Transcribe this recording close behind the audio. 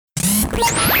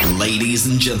Ladies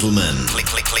and gentlemen,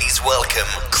 please welcome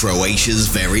Croatia's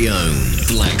very own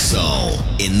Black Soul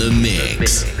in the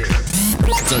mix.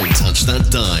 Don't touch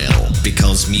that dial,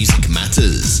 because music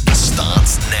matters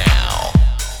starts now.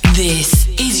 This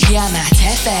is Yamat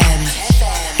FM.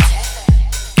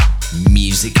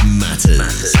 Music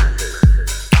matters.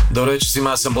 Dobro večer svima,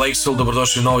 ja sam Black Soul,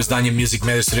 dobrodošli u novo izdanje Music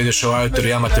Matters Radio Show autor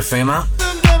Yamat FM-a.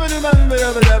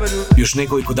 Još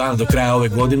nekoliko dana do kraja ove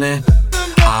godine,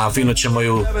 a fino ćemo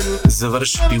ju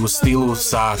završiti u stilu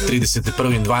sa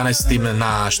 31.12.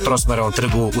 na Strossmayerovom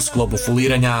trgu u sklopu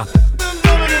fuliranja.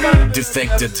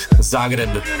 Defected, Zagreb,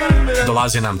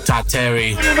 dolazi nam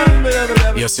Tateri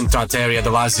i osim Taterija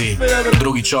dolazi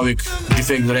drugi čovjek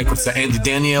Defected Recordsa,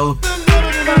 Andy Daniel,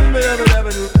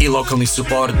 i lokalni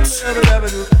support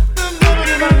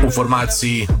u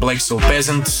formaciji Black Soul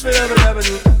Peasant.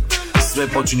 Sve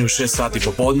počinje u 6 sati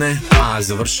popodne, a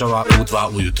završava u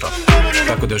 2 ujutro.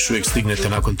 Tako da još uvijek stignete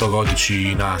nakon toga otići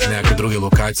i na nekakve druge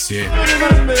lokacije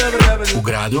u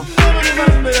gradu.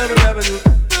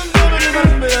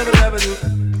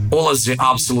 Ulaz je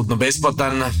apsolutno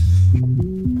besplatan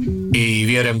i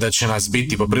vjerujem da će nas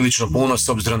biti poprilično puno, s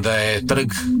obzirom da je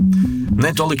trg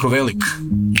ne toliko velik,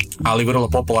 ali vrlo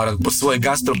popularan po svojoj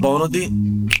gastro ponudi,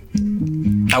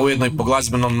 a ujedno i po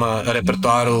glazbenom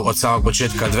repertoaru od samog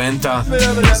početka adventa,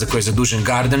 za koji je zadužen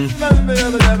Garden.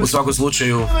 U svakom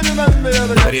slučaju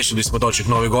riješili smo doček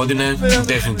nove godine,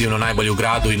 definitivno najbolji u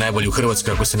gradu i najbolji u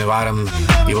Hrvatskoj, ako se ne varam,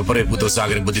 i po prvi put u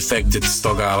Zagrebu Defected,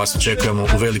 stoga vas očekujemo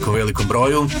u velikom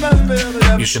broju.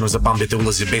 Još jednom zapamtite,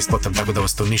 ulaz je besplatan, tako da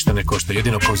vas to ništa ne košta,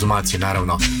 jedino konzumacije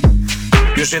naravno.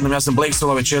 Još jednom, ja sam Black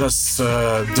Soul, večeras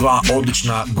dva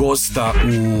odlična gosta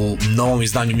u novom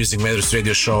izdanju Music Matters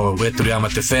Radio Show u eteru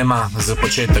Yamat FM-a. Za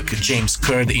početak James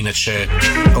Curd, inače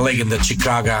legenda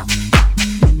Chicaga,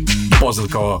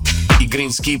 poznat kao i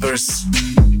Greenskeepers.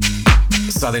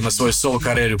 Sada ima svoju solo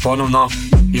karijeru ponovno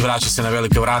i vraća se na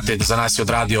velike vrate. Za nas je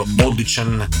odradio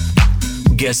odličan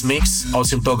guest mix, a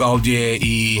osim toga ovdje je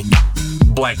i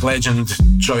Black Legend,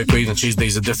 čovjek koji inače izdaje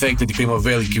za Defected i koji ima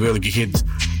veliki hit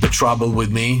The Trouble With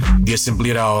Me, gdje je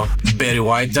samplirao Barry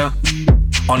Whitea.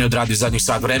 On je odradio zadnjih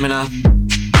sat vremena.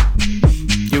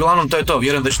 I uglavnom to je to,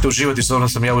 vjerujem da ćete uživati, s obzirom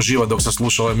sam ja uživao dok sam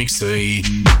slušao ove mikse i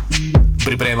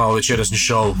pripremao večerasni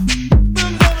show.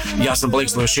 Ja sam Black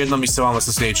Soul još jednom i sa vama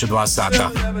sa sljedeće 2 sata.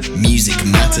 Music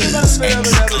Matters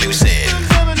Exclusive.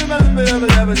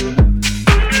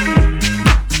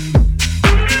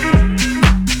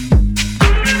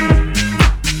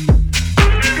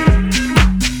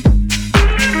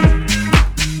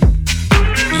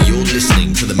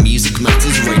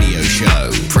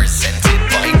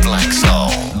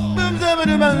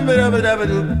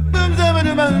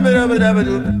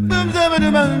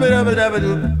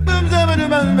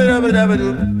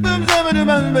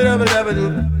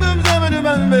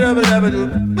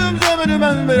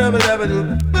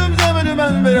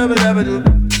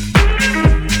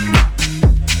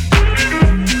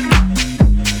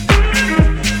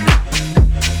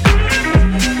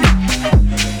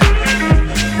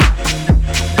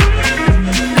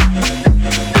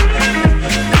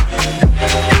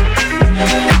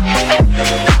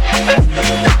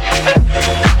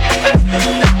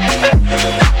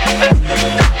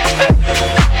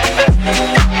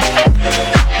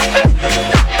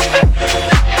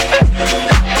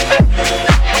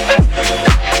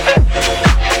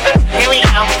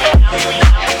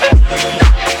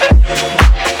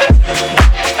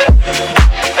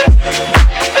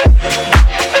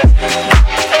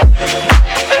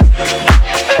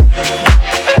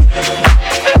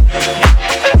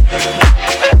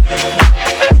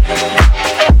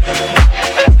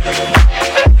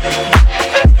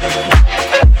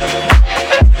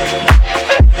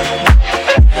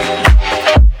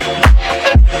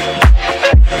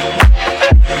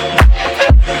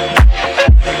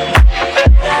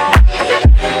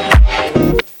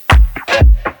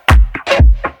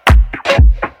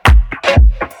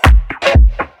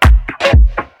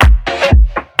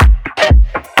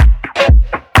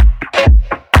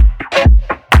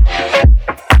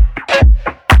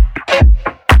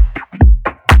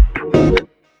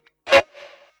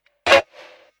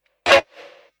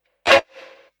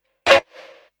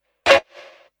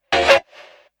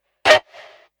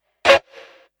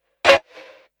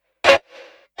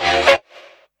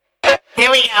 Here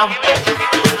we go.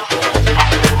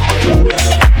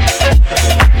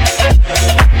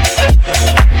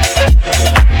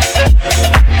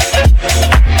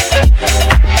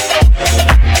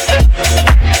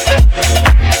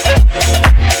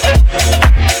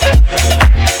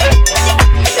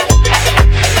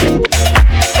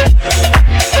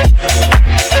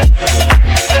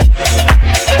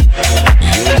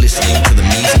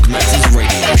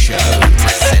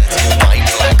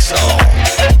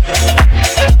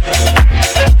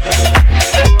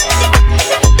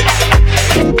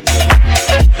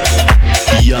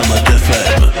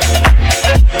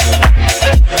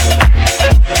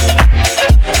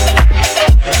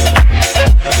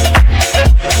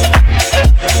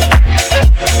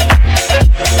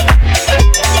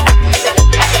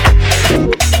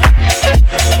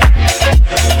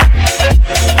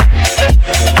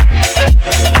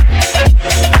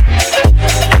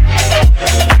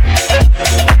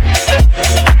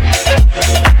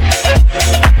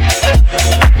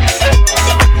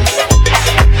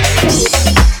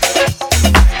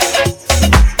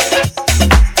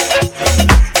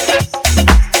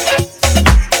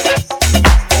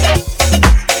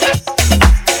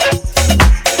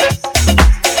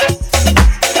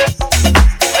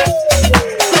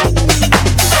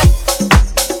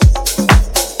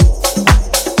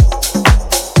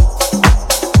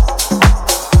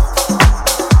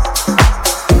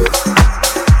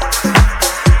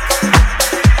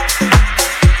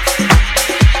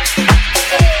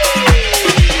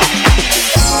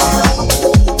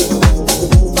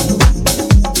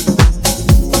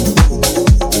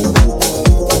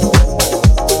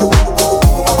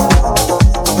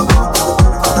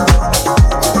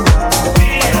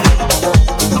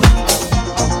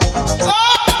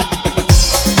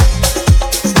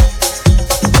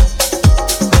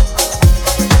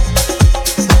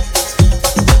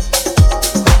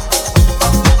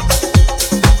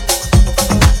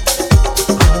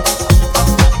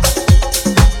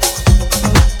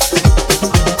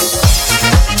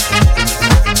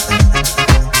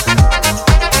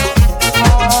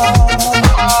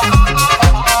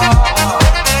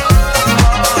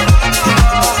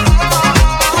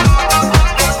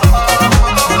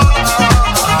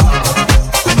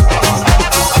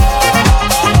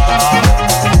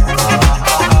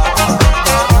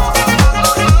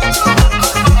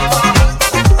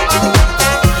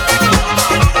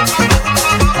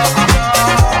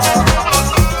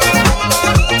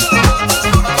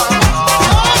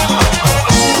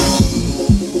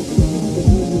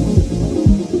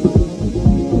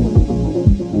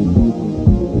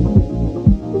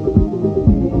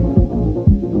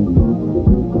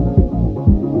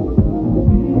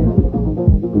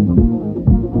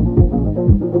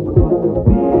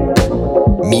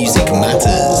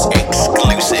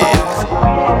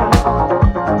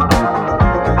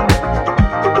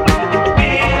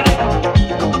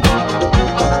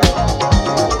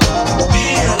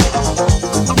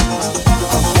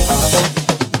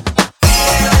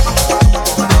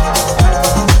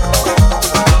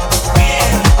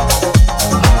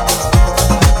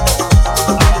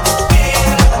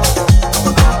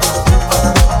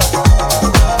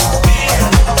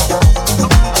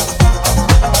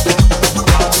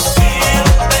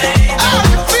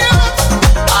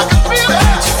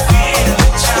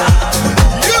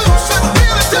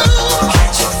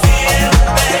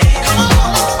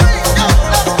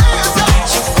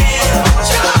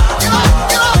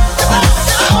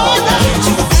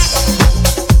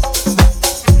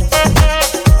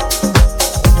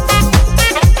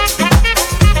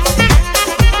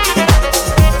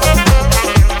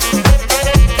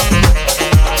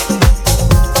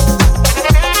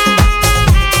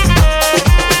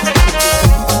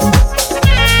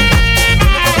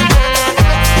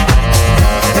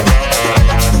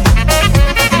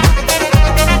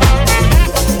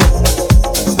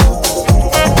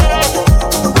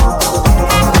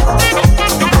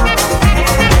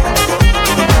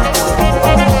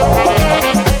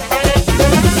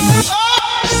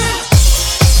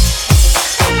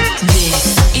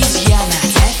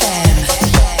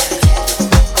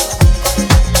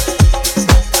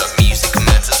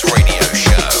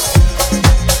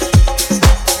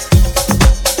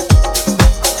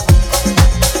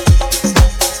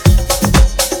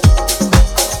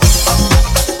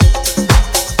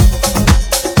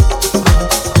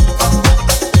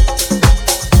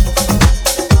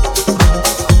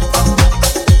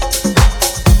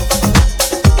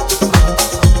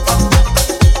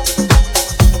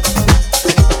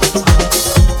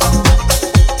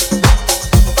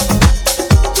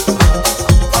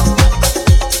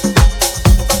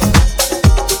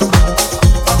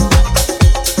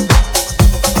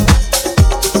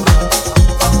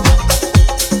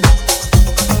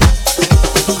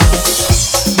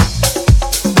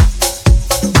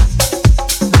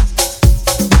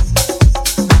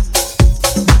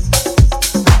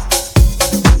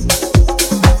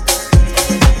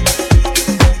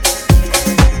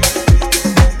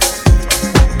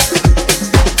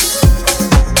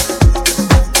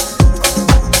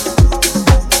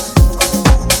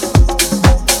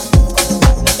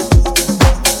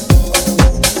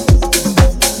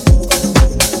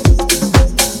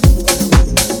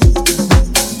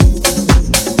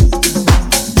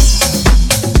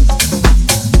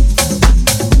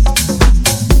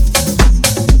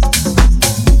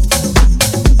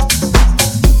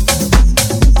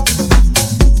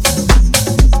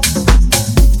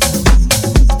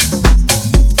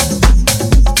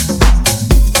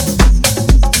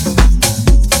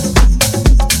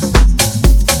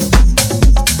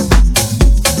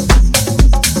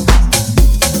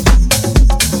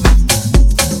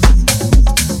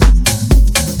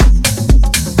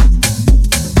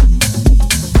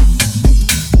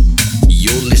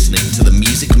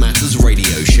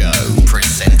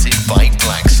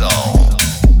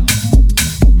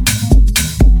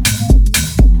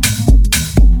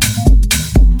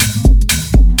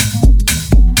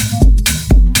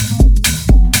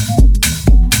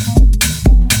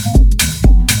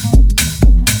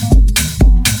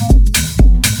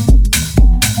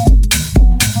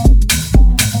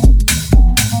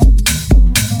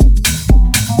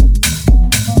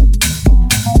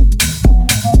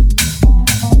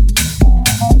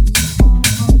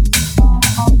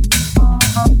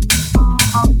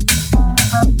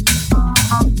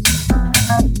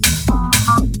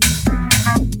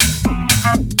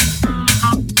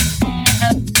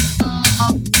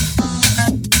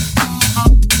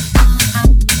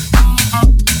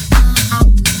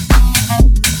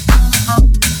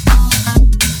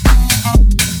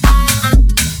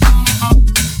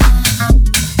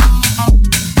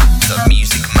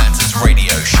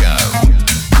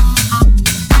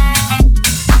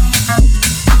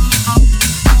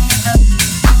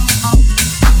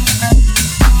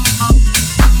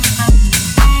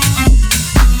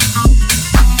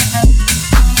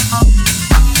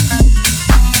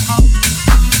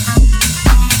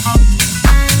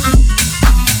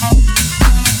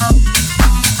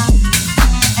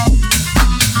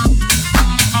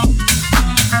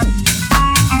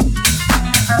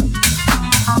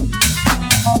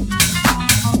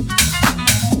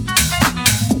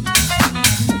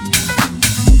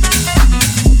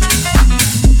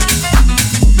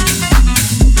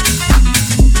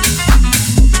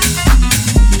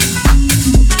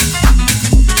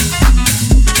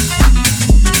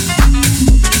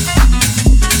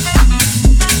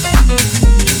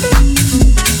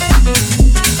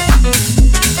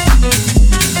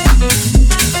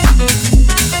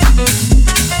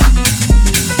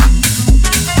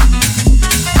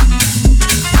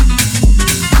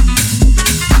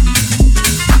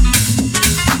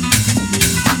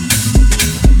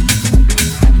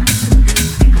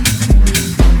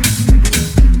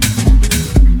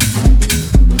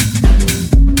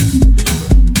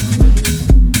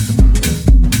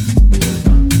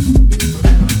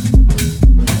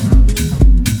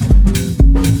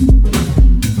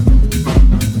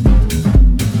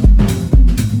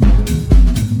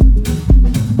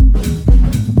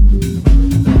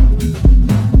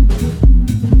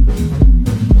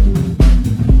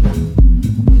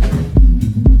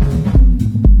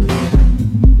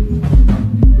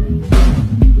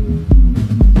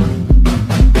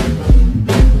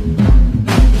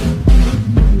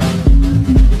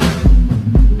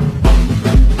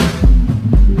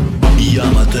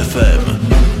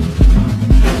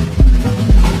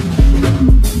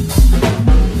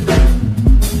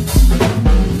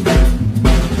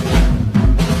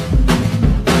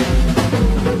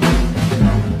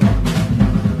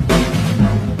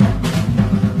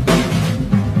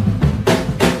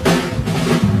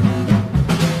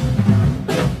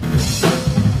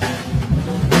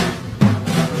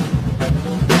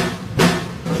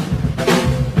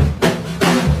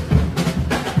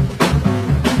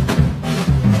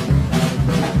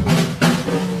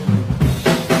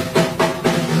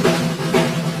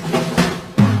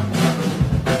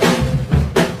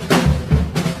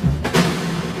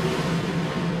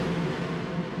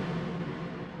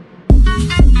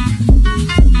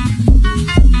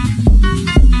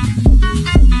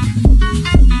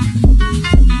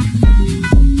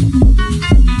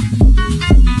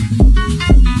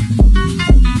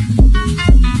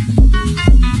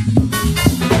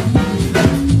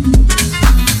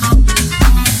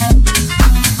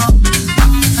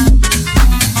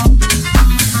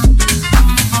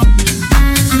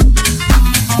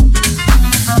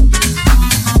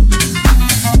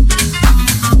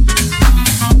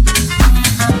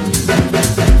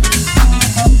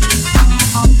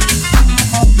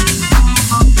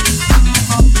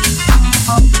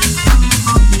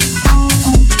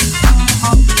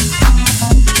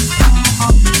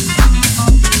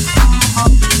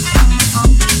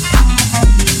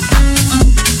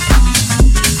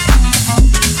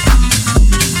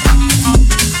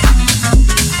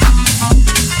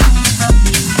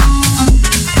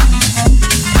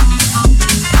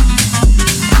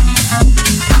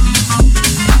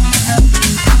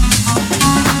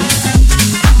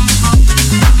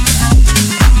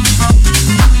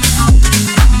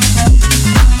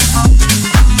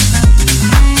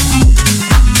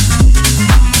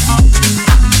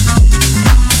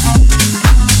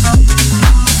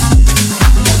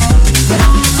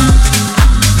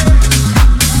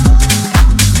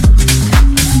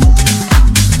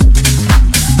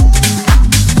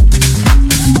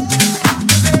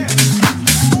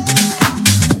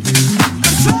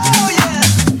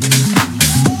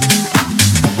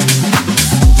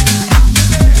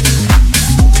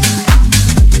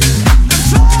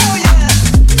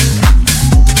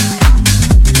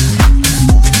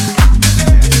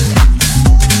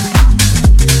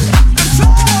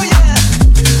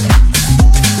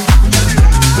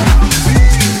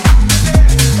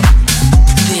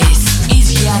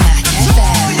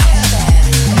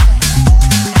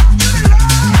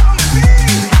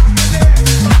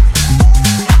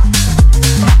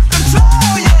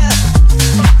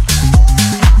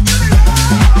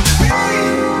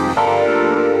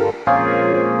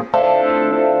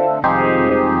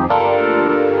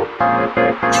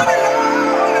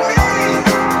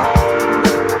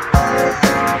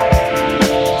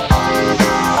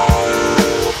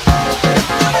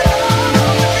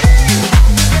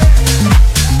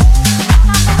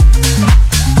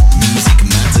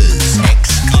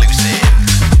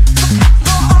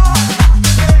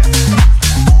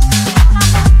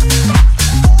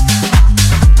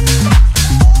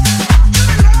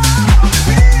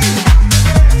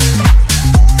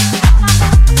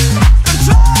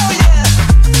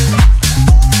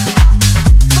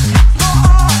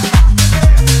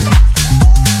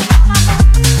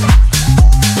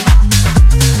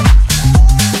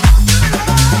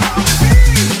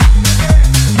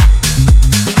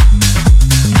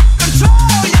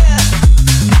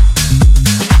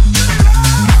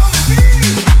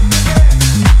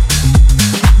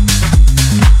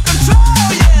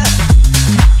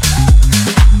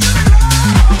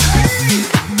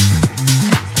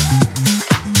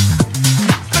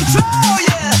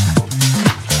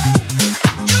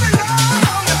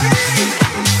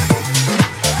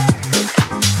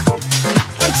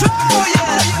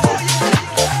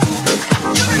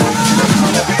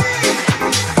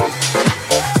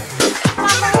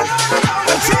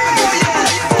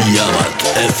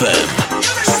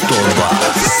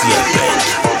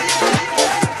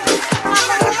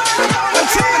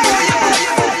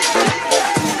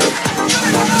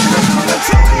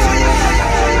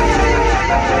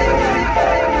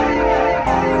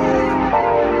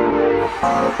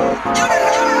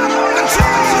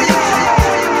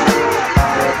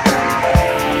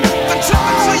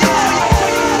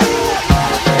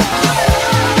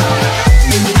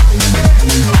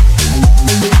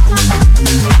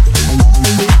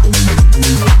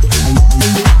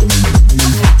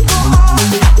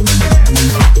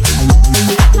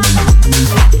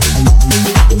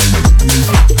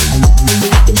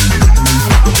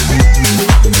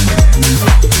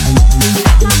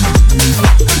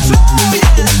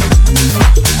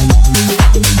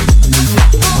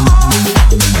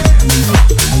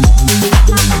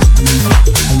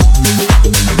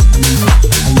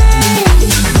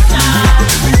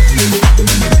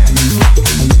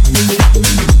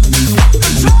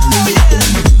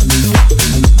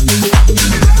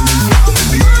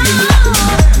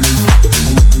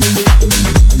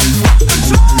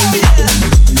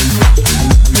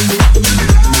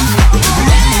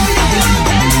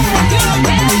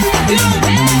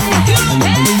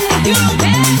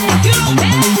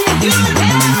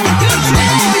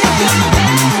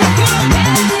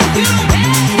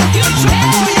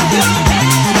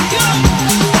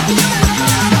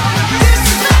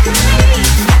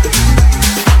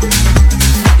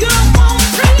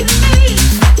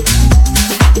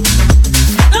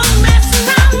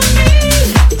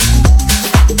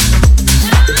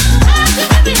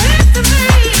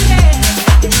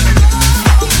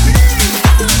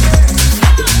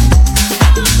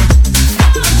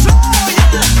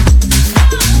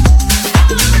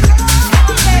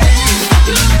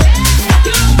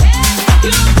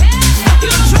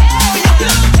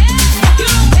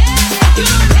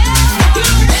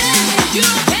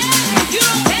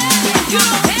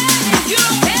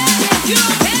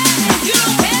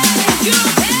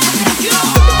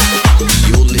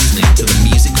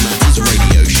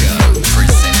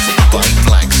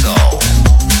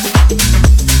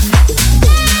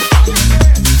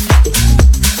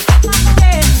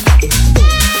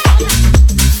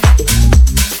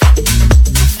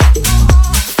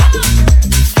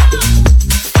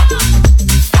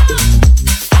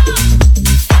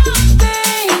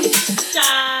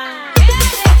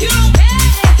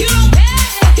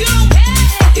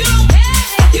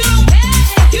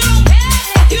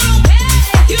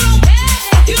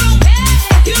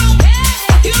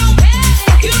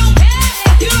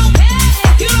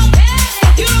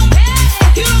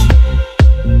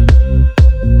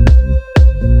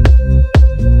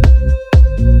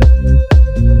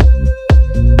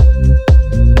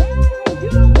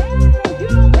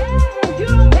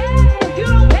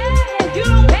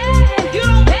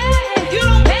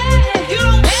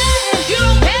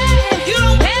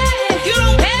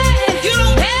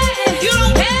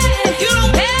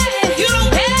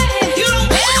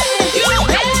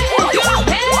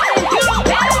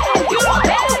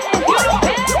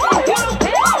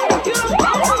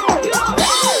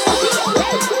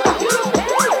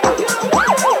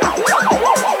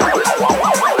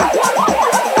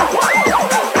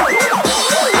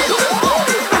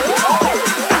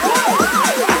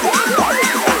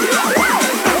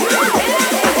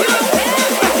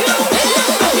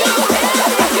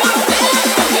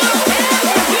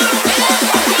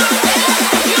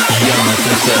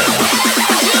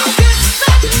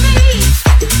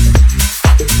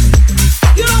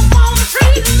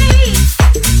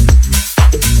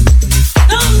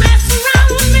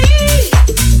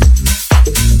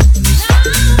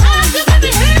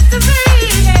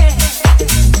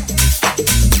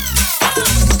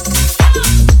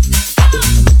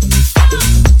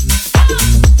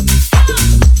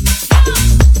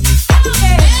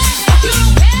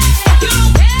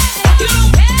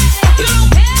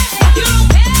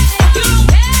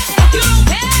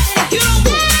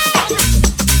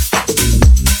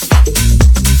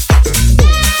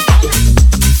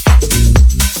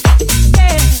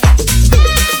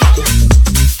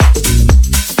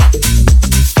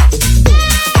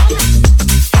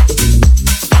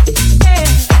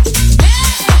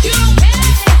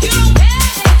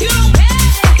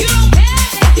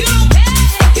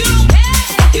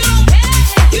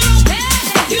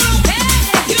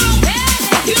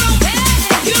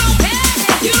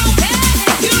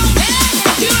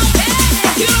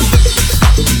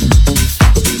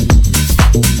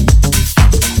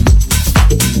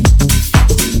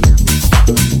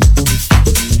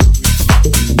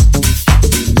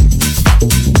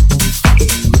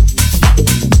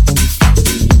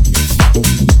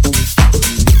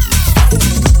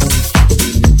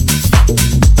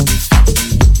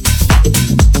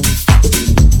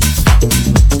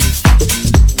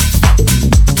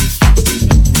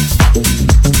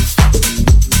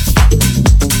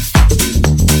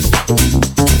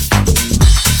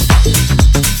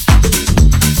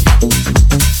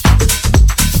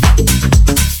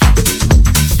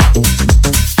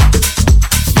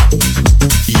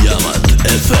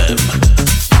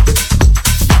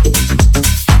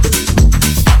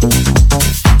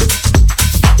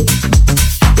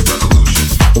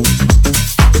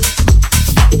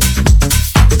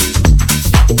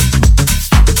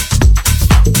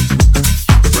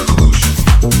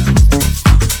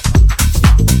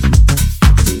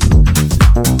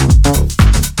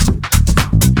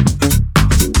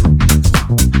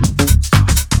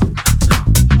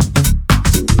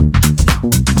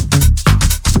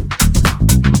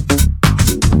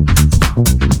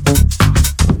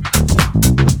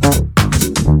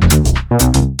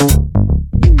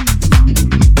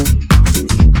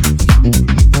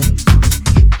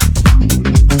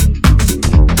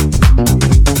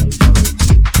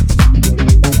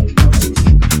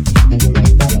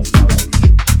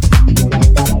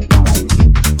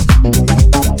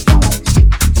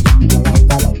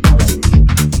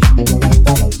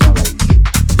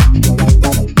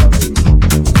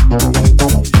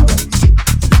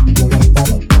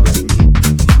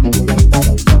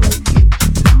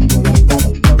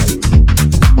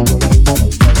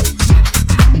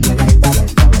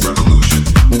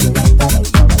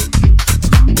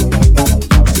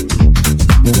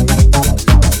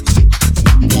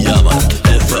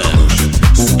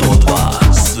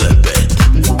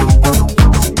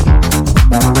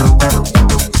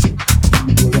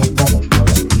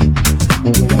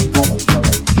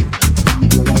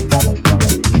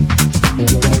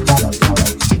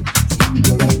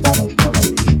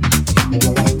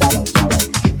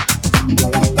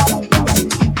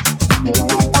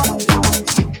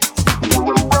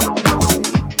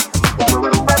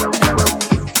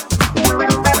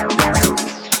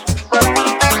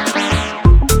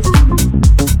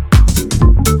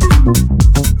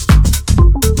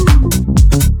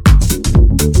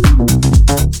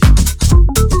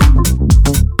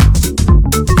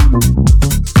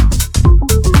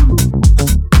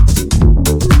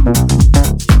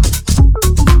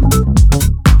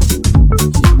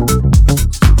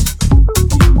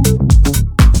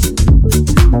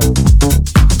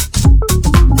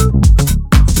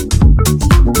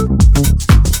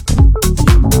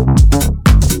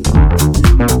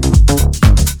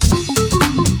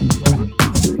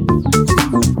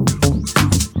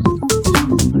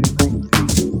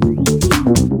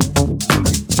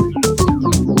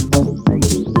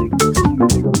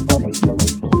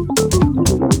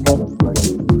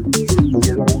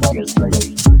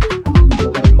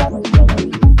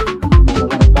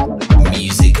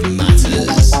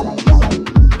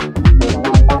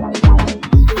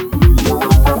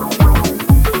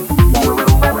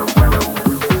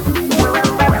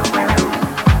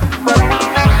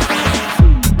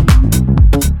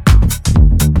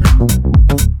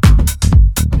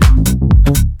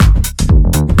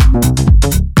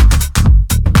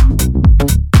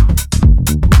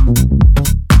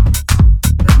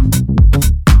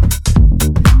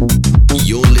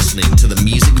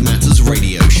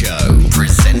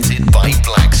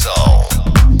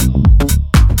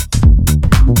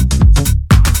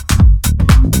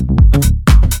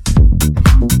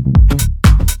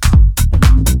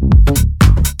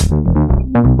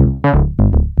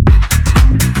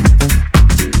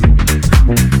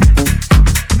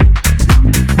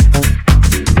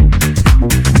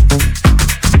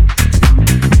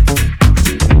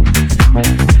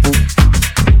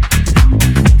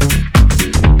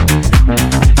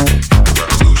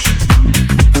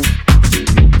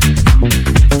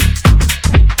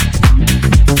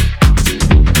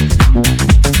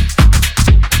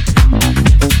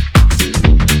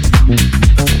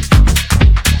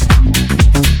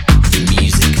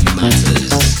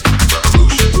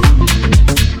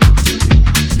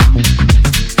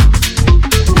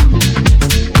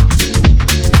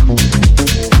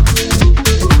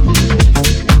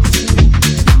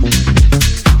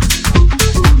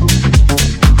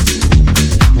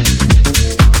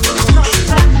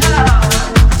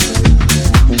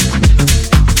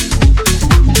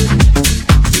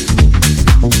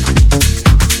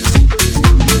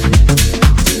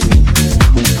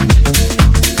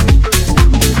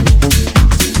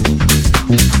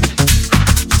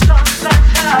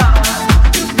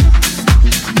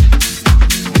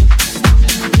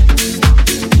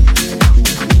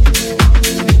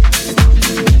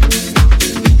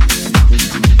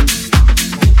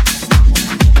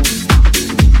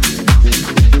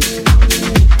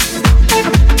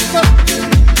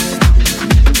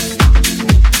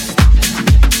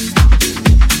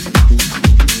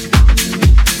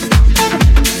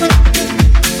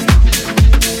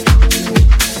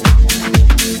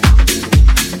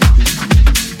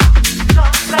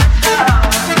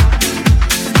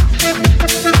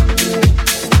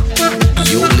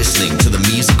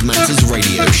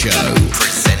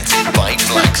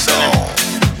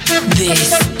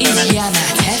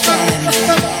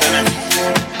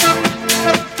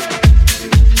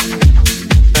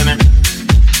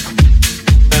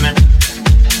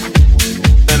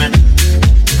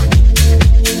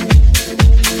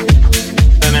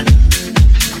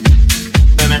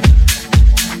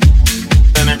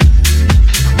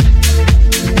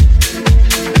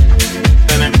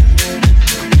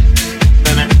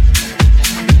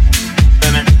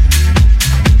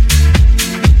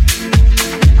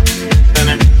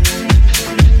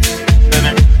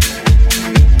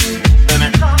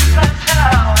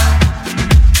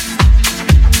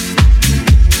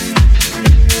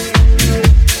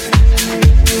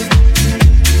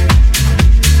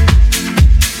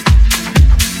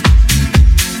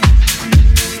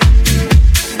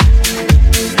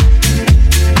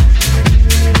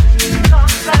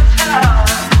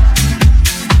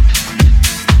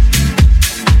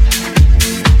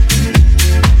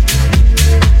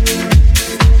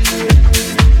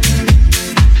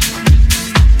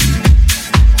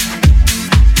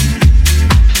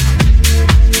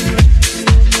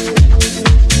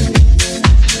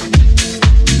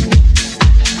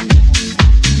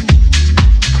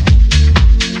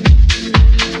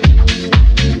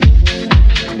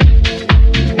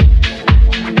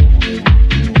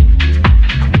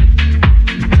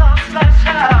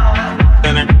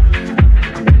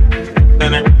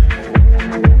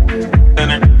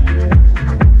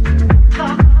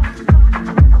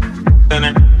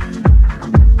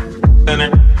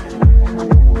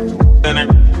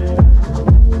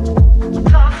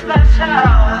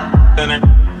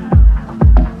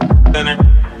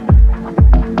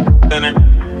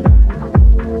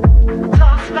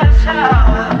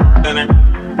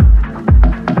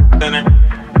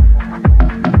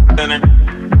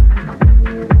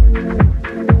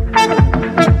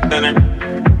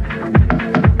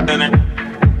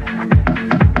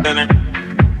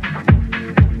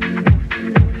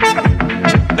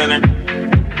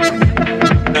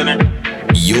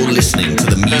 You're listening to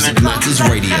the Music Matters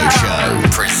radio show,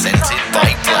 presented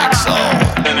by Black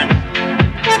Soul.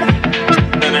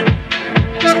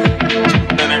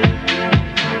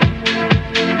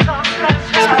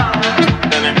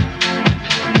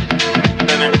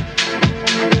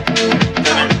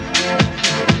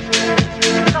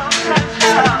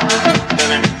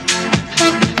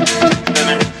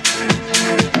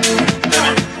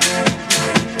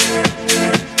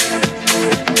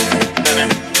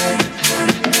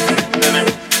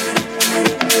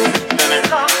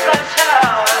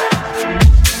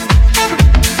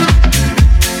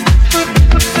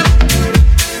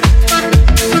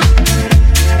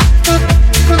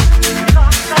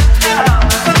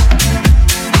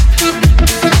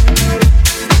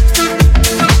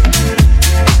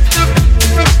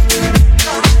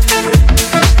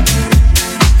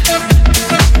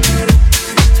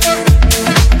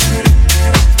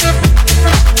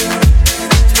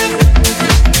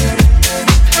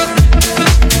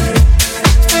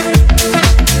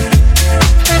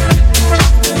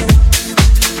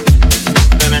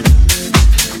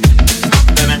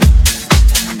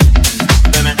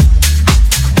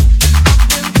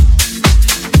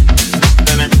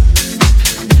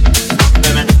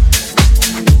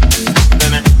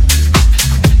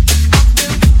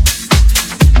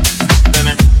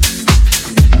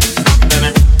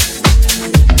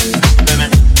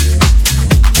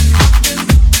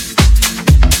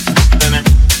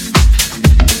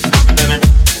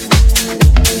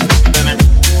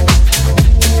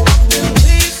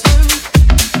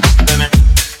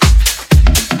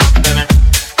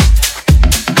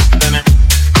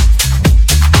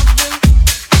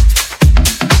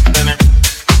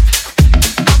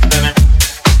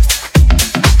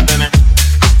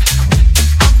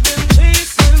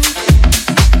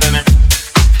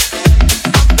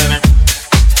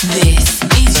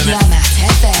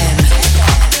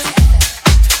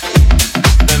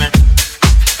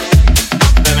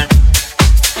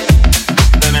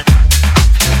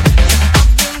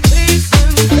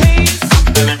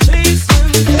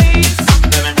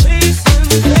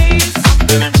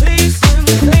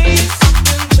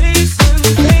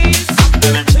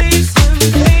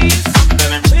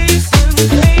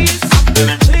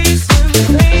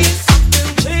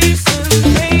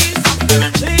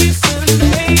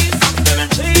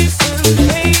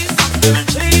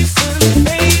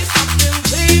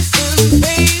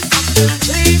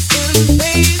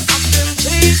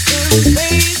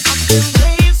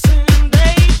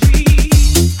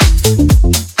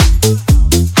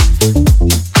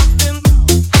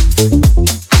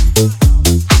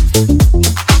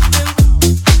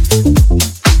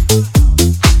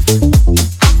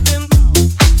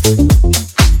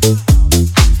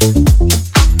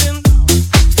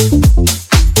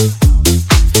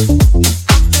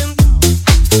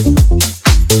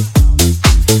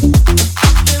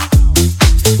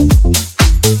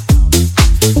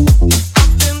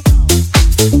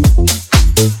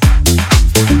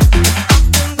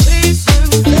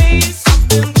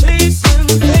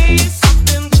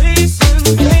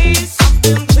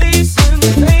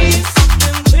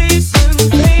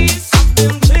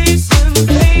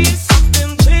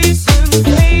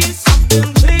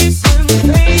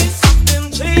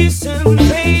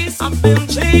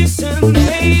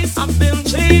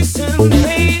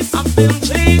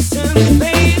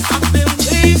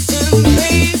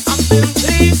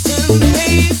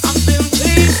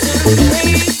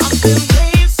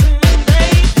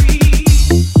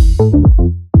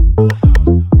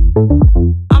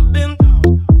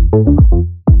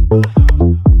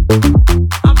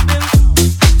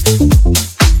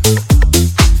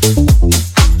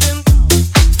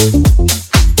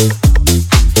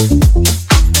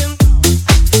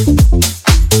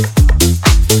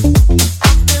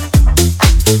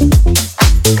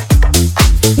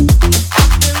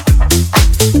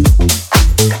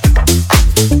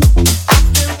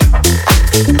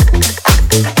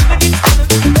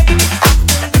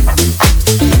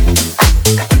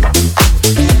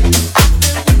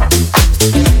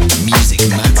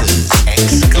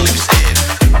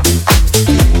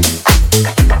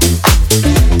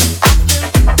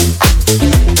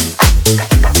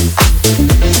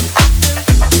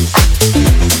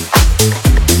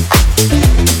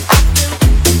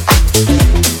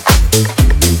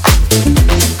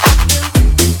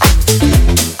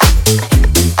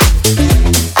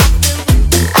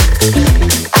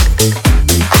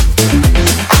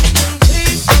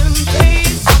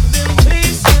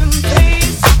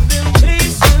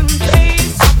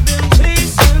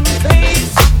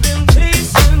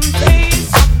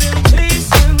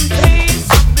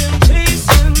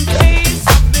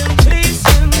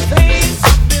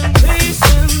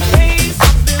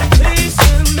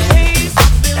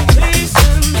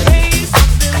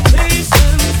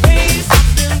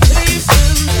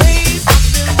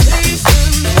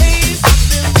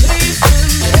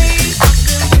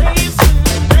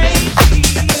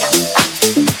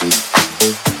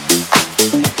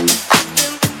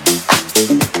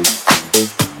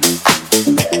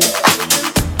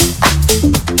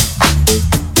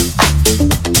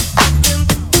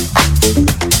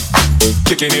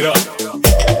 Kicking it up.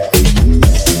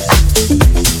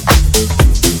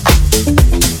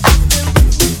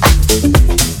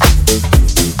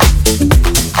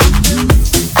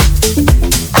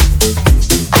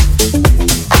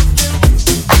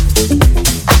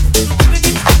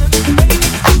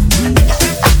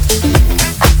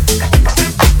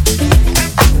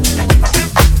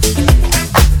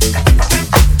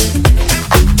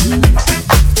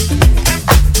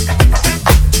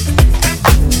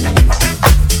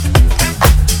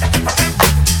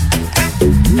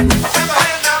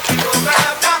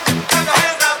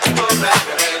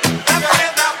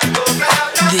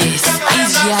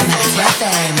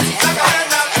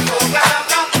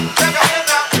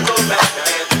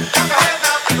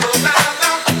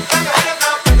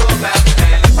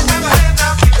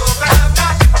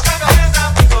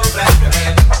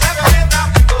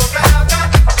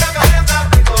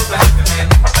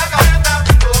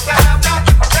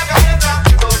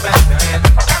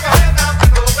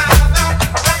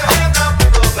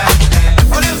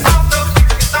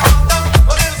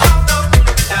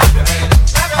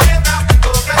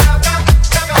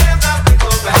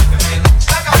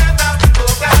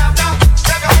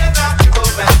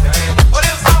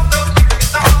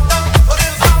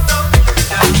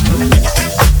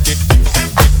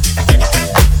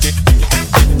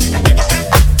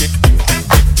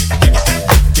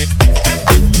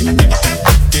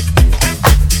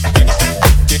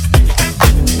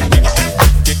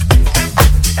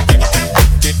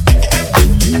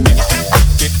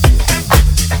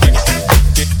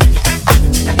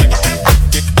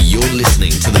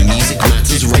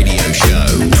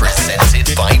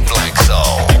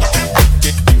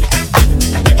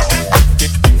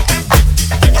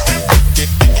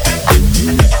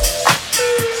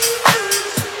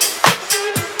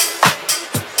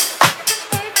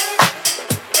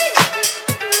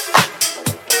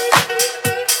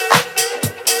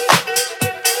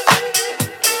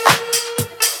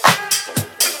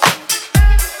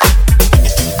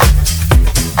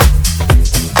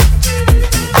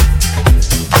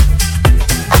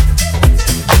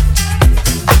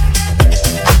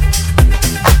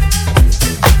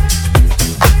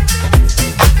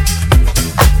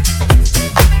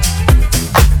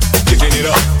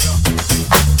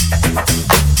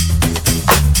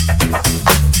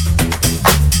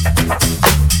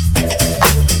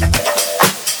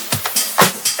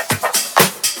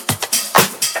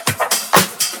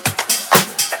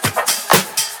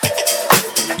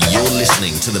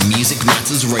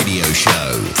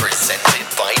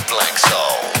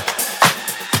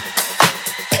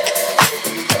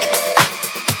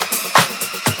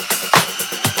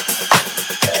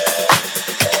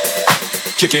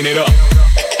 Kicking it up.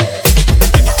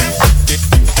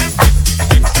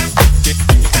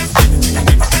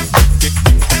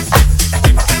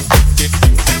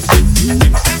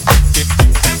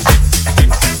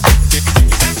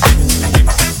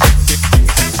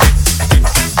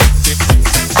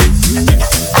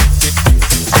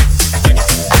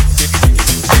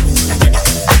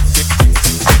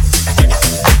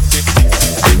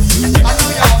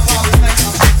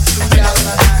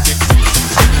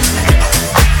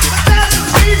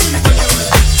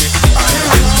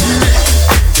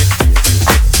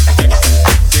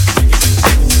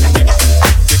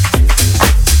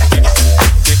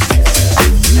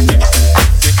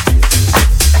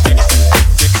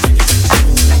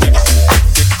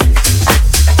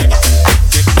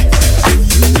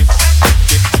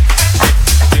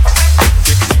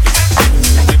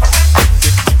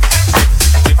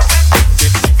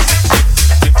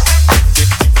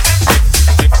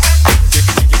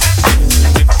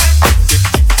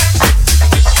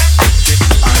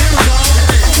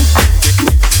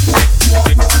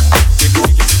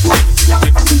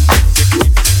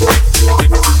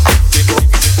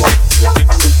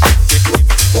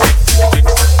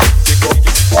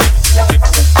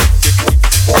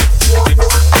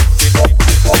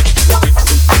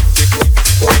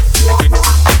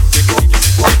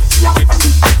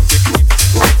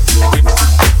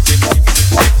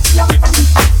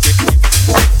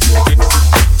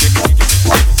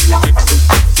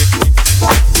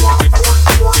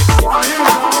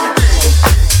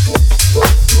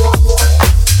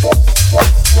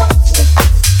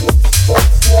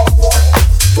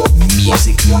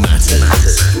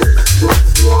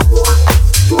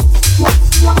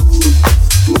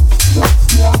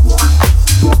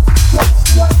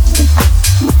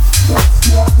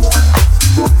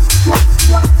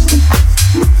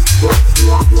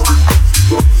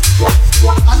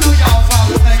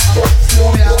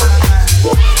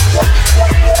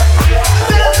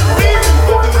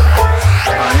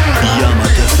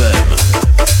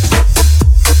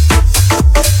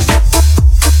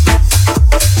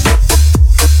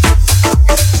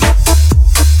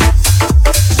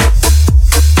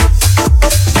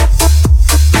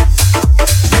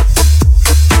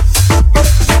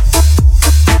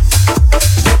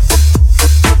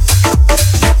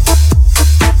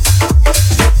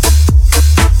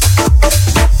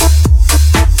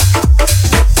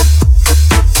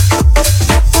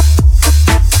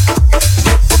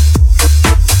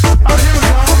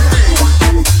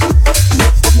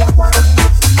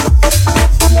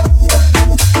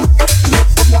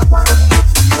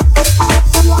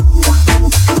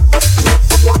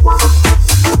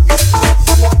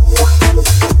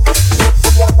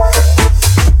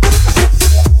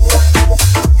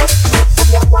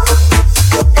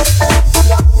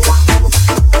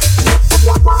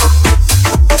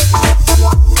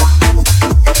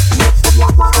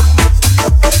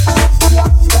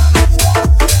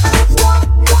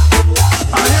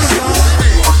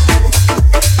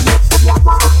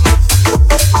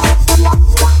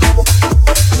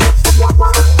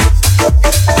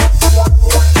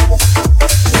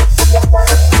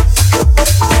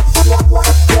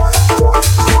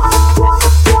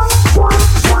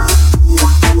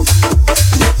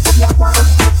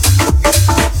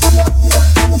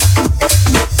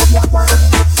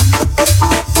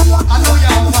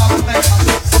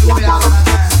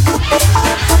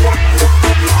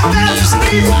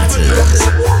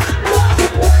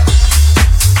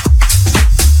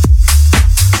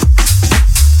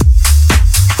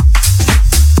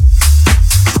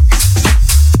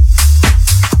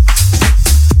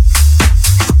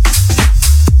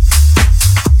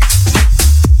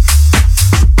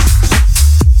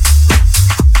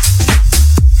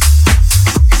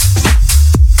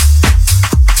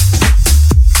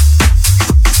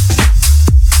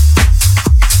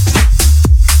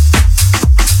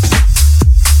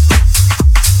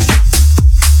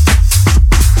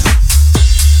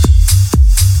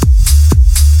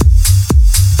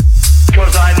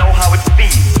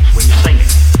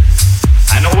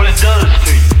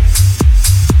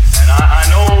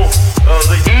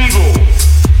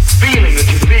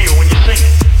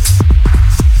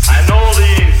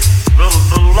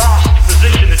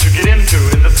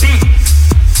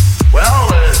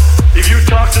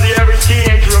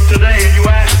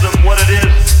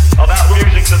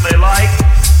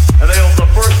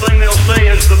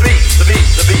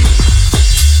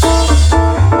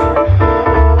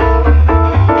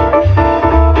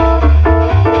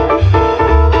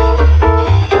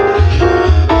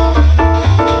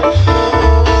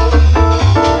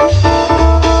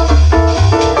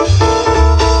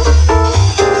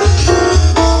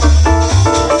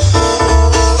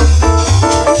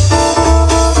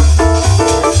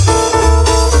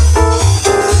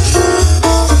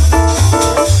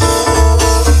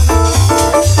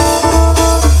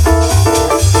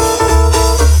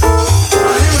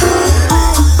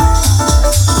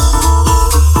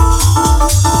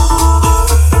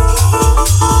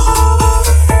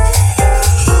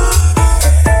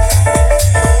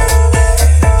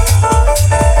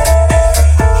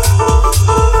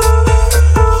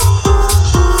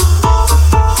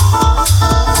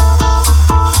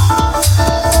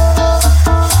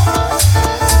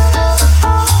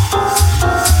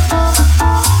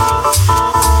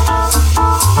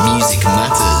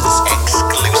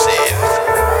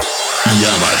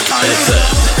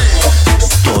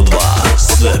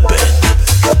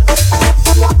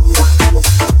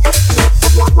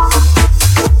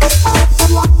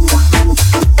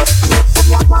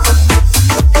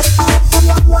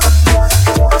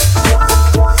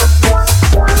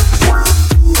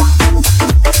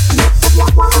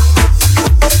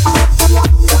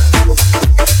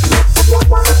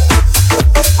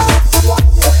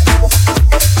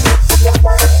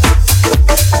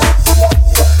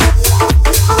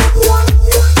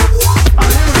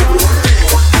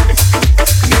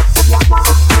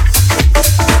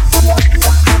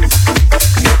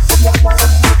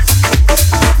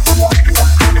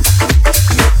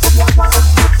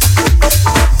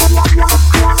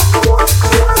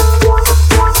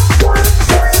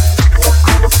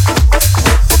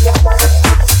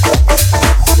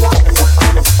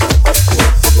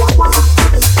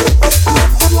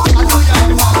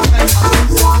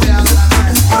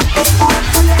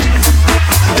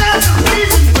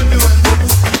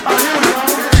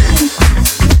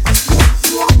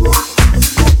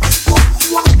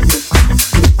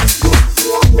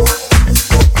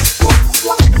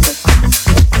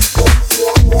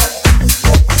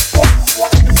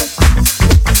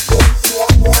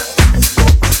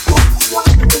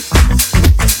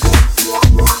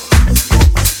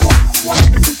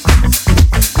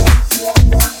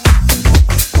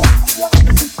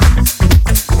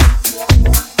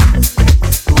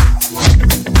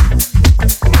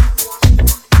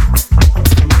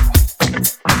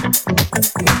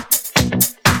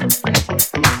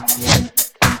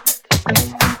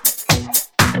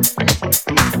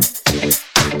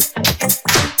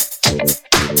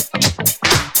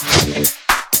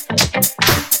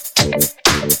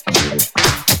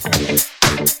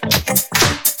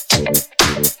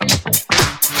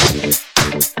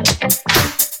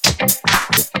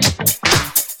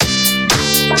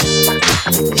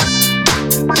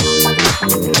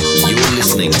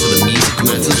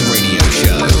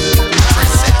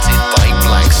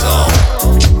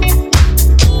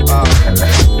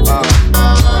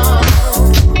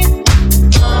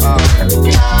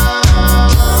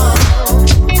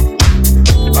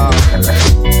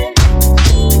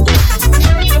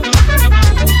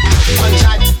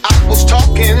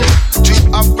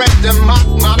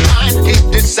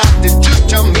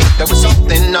 there was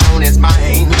something known as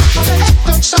mine.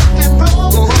 Done something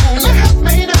wrong, you have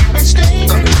made a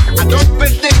mistake. I don't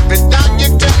believe it, now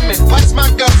you tell me what's my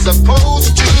girl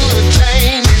supposed to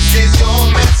attain? This is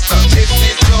your mess, this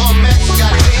is your mess,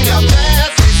 got clean your mess.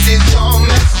 This is your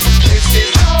mess, this is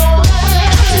your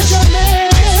mess, this is your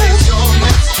mess, this is your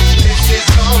mess, this is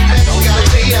your mess, got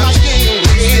clean your mess.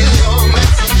 This is your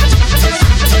mess,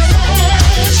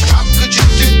 how could you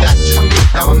do that to me?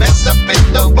 Now I'm messed up in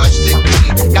the worst degree.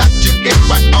 Got to get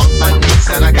right on my knees,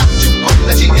 and I got to hope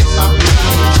that she hits my feet.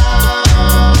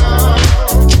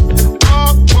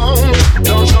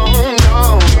 No.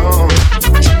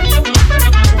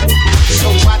 So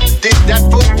what did that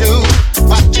fool do?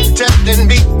 What you telling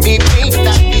me?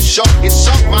 That he sure he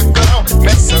saw my girl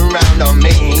mess around on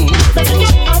me.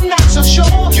 I'm not so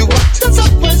sure. You what? Cause I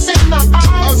was in my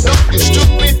eyes. Oh no, you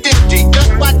stupid idiot.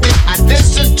 Why did I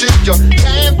listen to your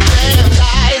damn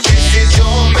lies? This is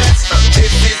your mess.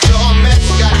 This is your mess.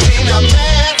 Got me a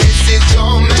man. This is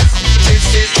your mess. This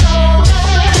is your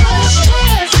mess.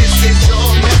 This is your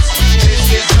mess. This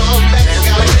is your mess.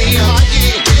 Got me a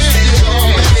man. This is your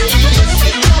mess. This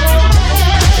is your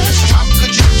mess. How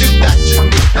could you do that to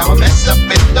me? Now I'm messed up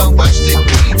in the worst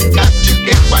degree. Got to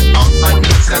get right on my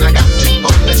knees, and I got to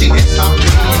hope that she hits my feet.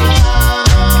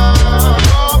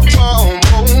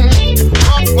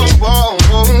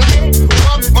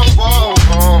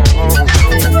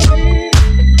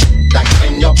 Like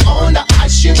when you're on the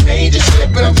ice, you made it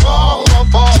slip and fall.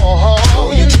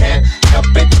 Oh, you can't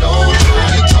help it, no.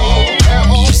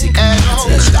 Music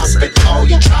matters. Stop it, all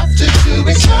you have to do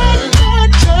is turn.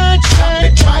 Stop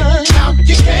it right now,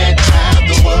 you can't have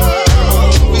the world.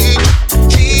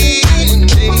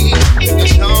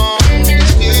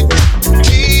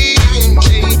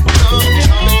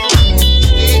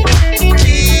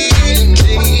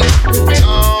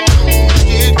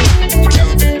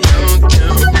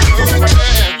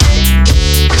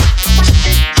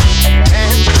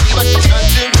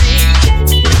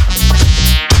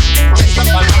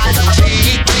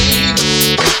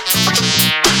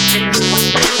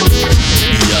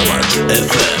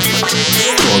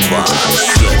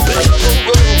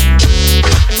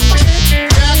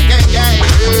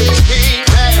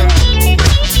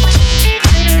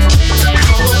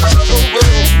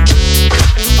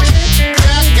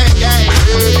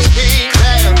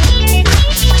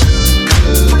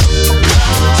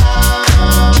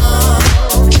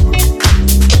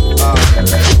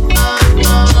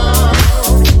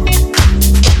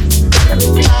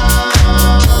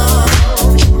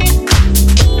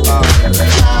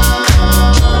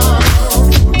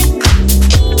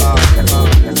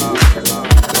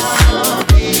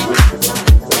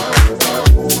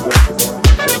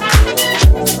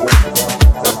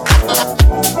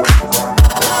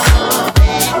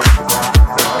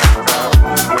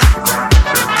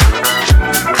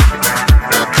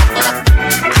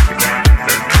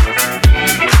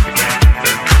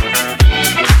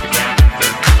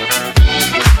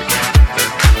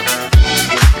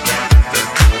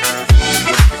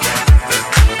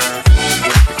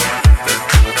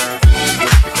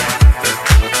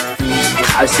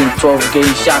 I seen 12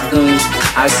 gauge shotguns.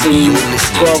 I seen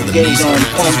 12 gauge on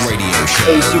pumps.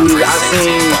 ACU. I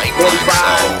seen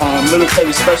 45 on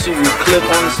military special with clip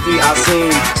on the street. I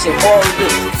seen all of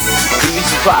this. You'd be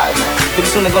surprised, man. Pretty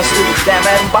soon they're gonna steal the damn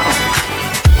atom bomb.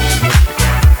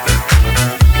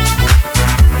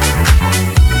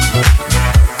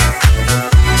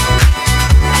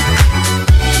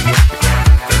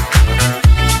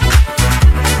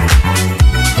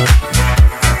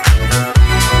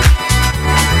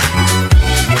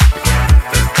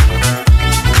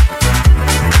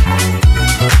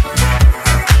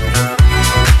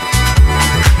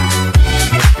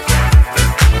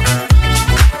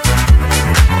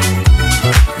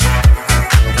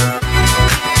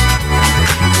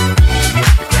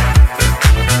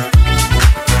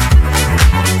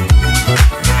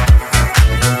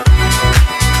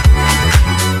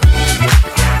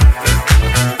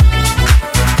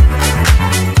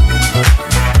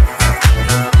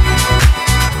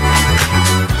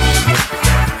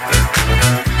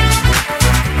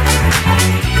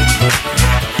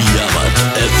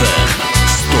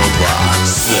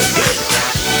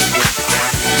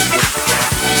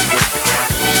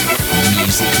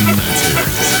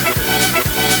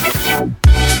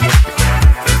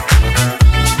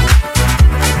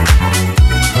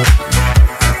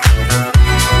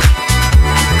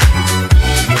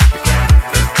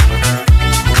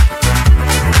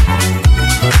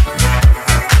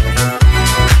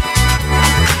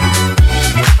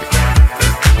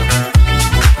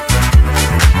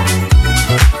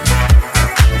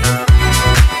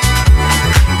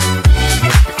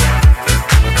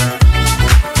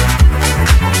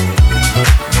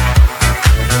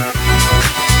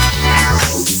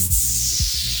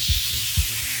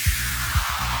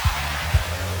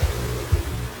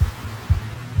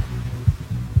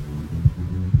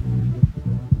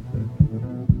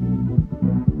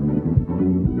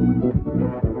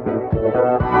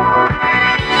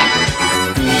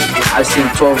 seen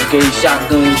 12 gauge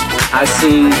shotguns. I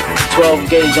seen 12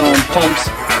 gauge on pumps,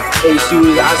 8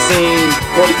 shooters. I seen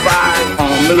 45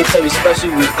 on military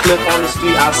special with clip on the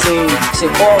street. I seen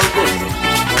all of this.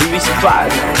 You be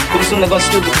surprised, man. Pretty soon they're gonna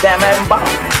steal the damn atom bomb.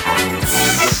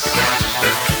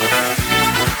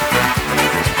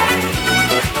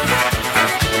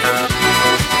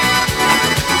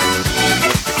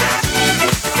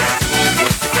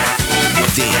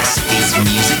 This is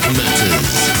Music Matters,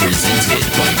 presented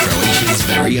by Croatia's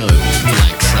very own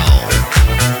Black Soul.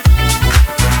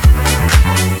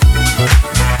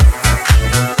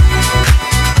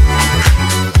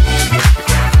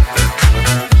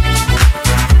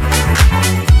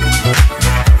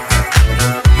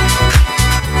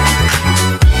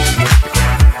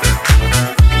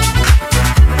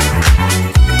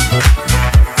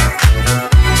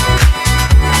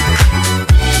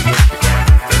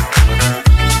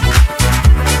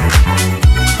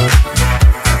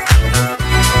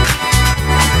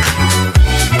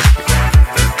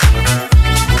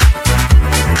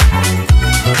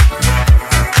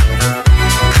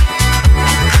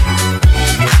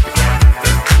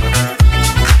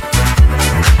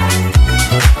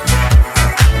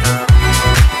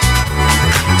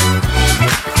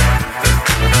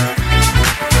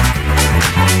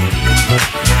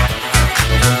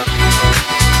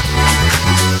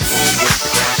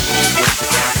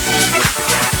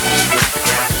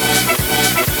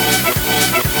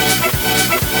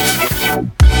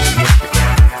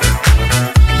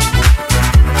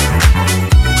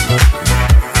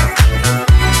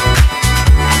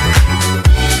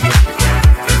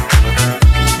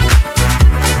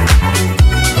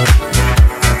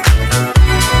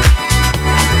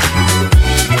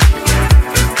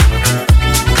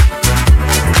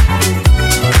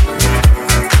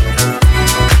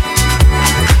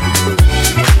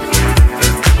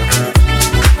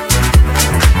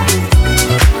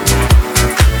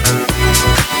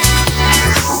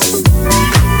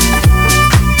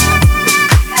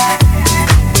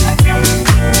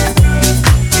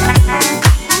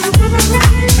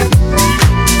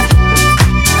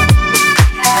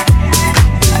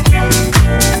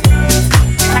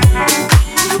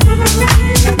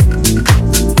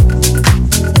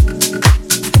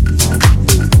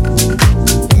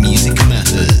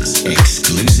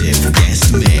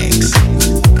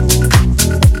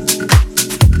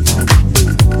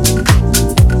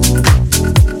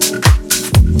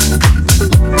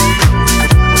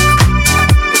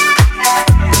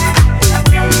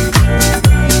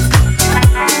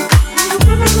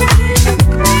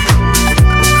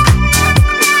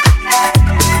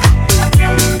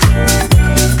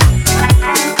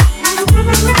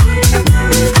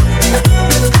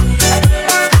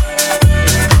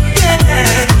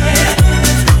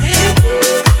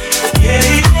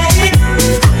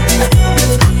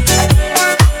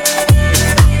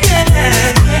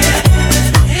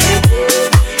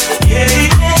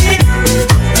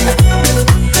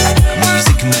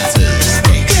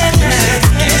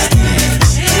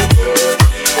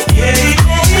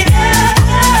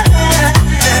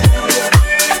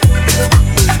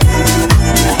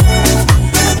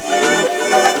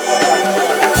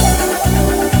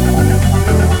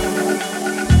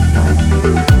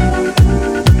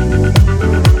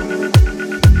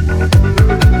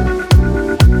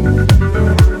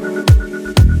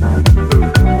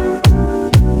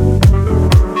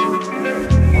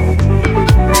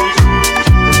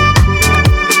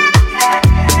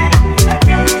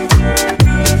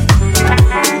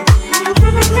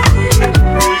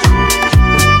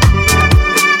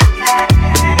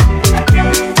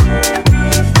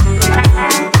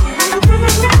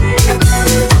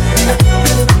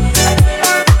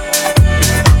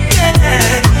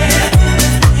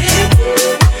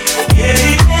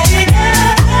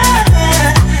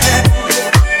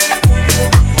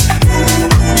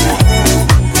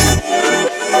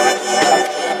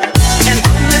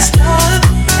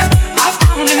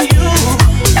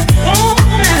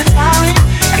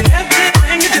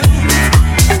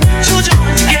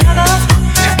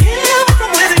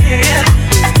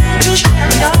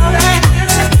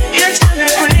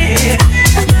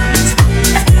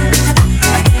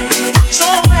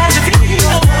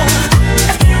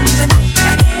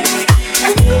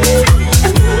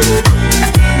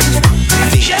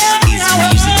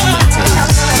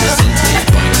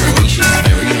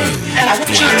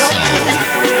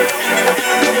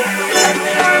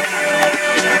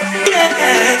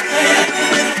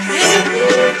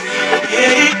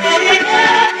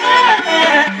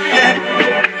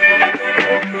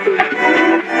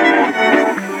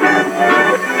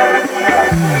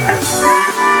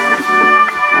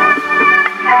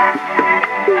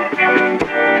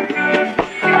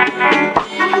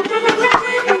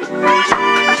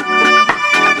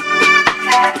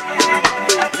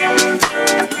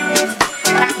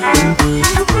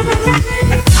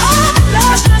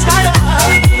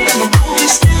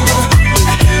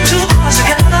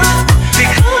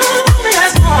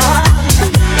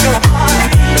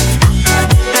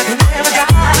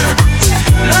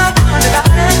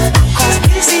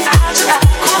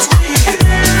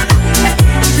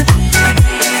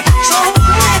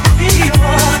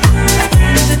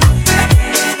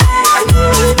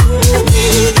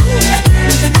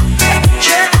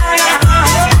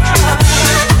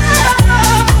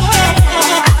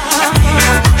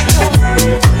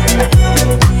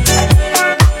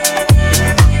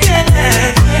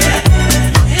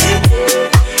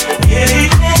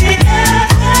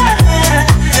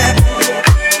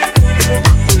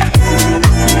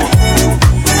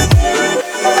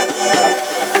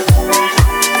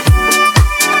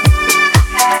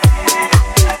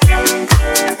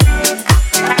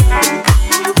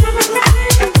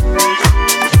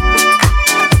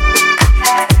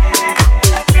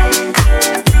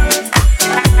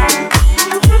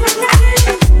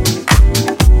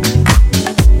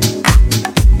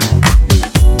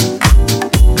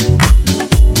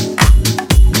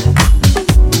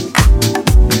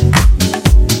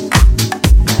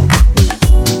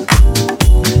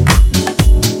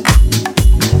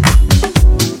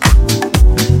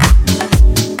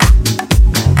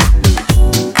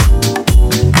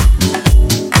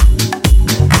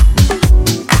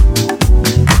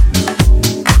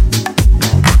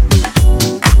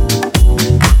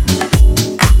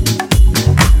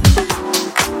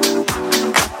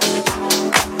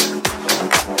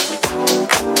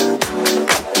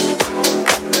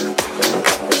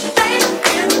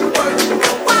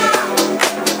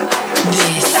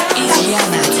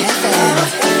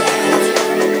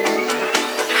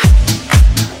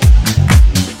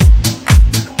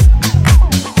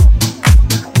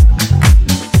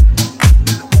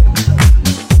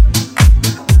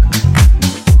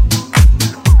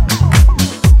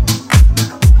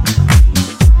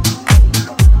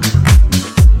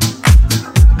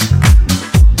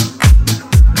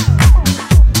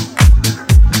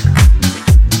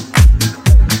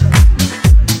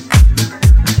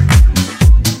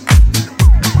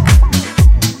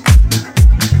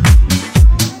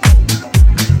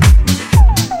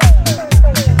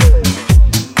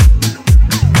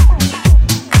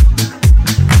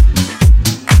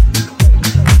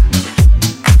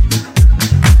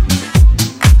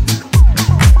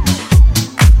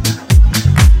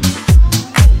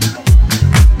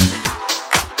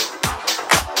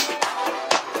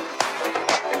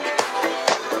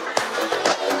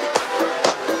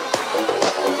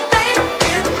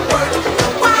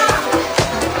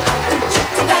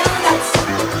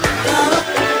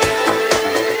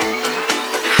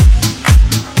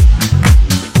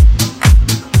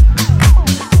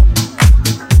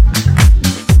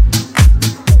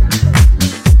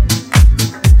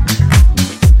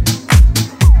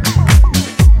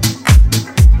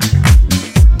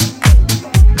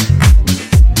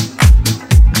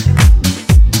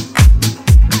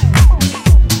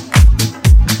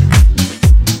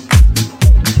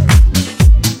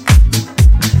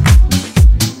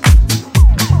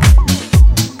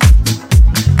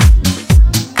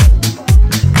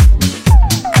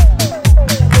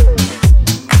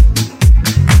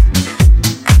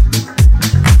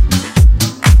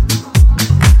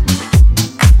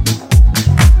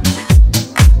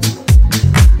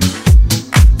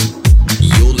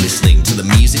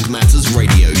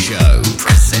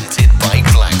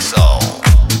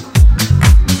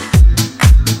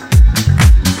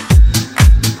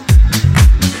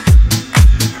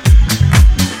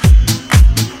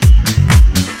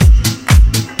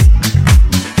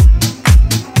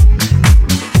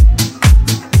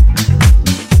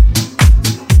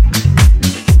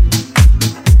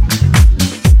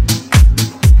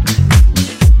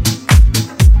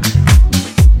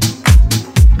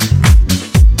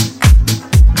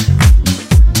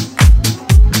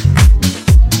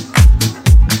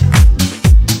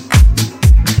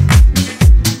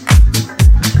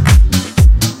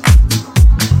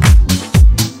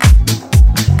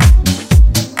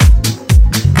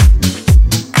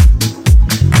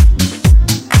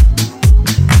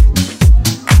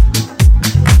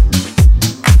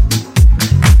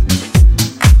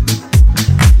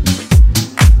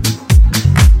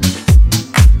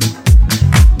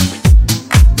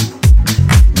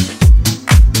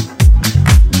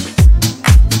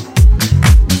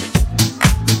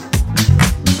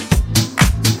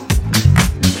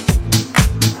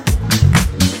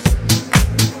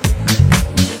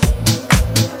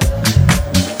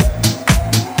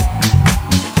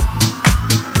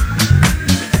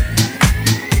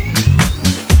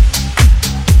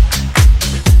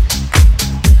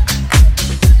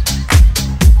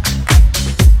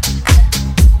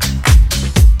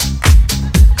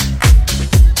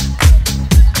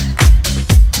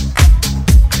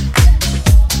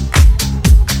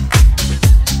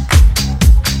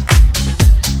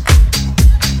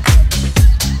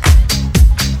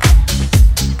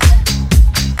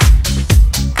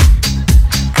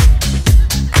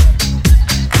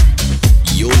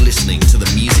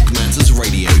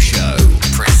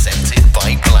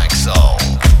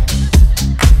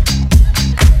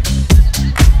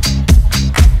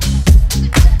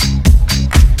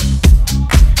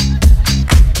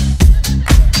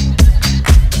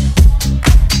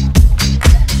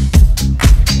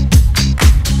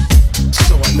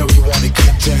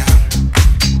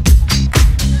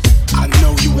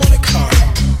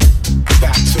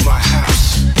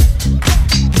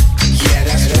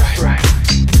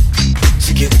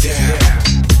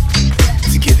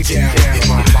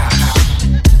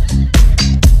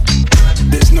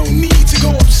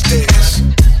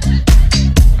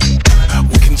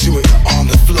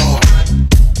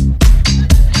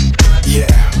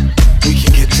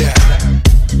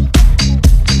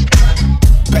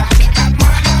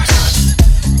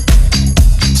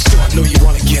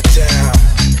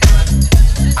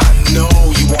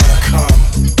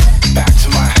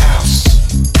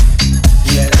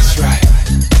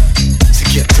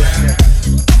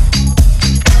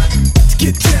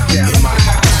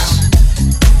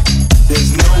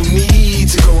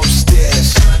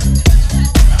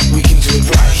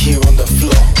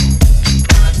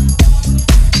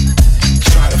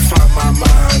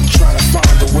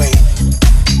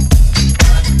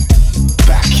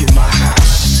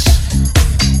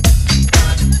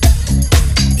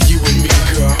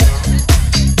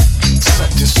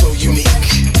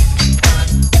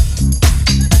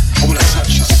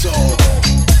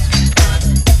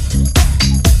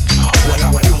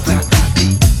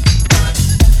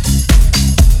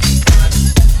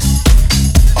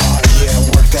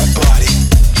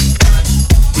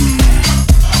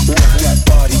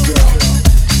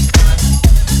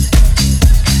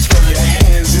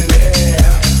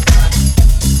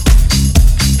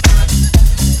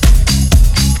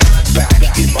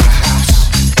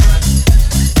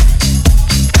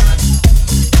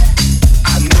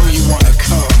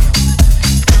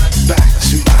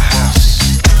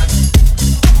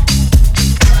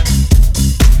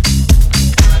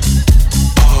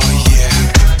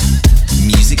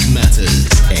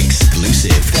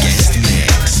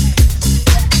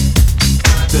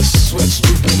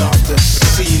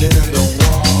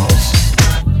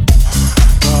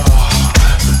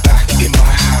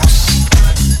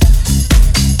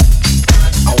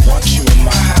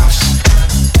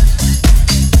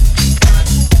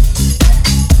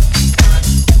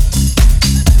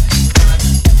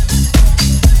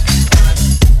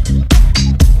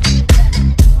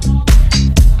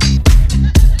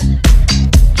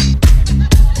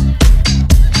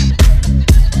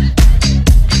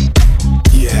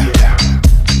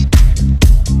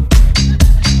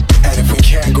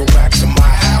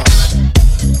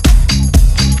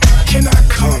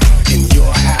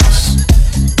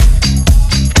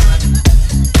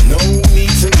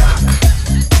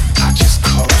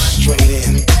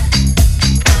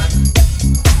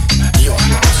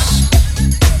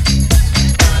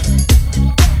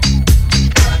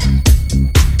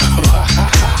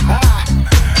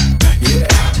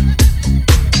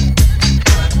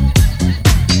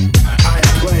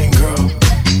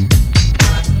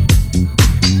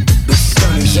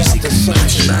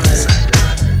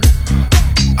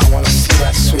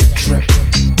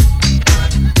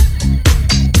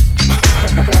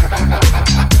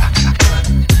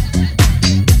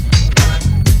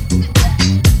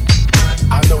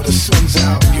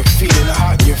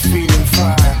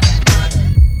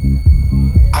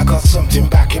 something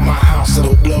back in my house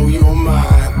that'll blow your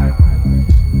mind.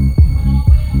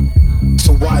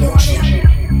 So why don't you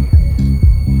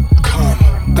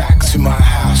come back to my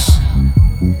house?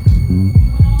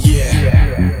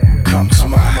 Yeah, come to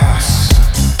my house.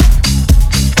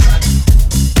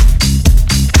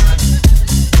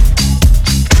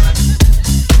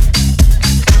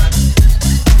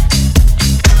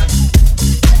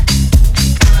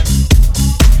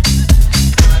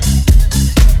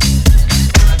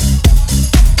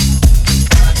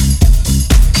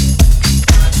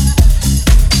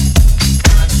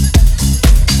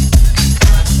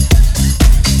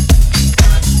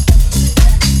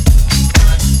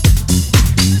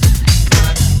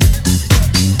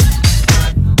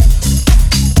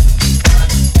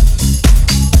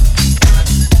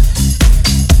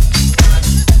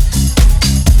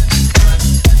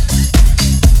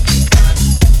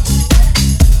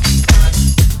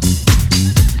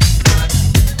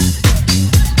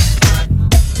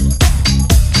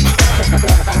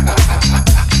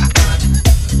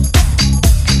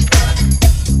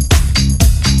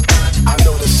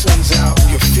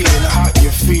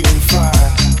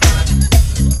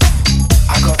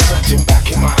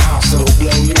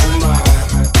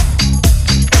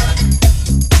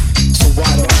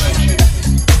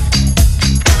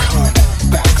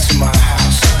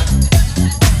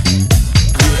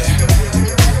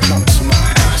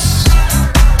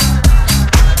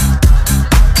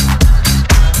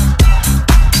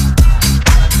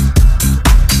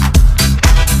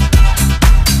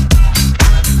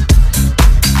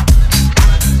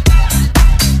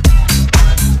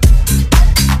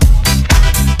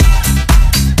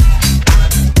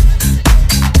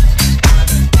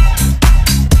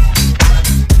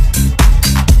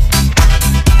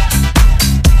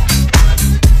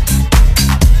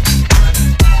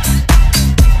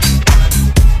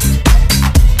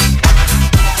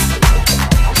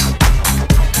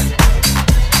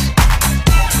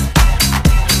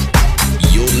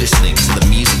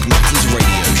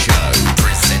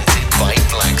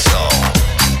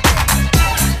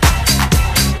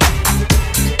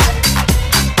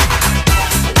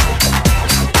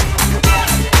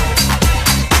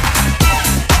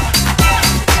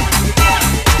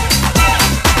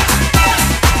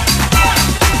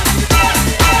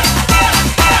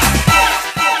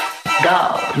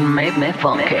 Made me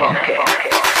funky.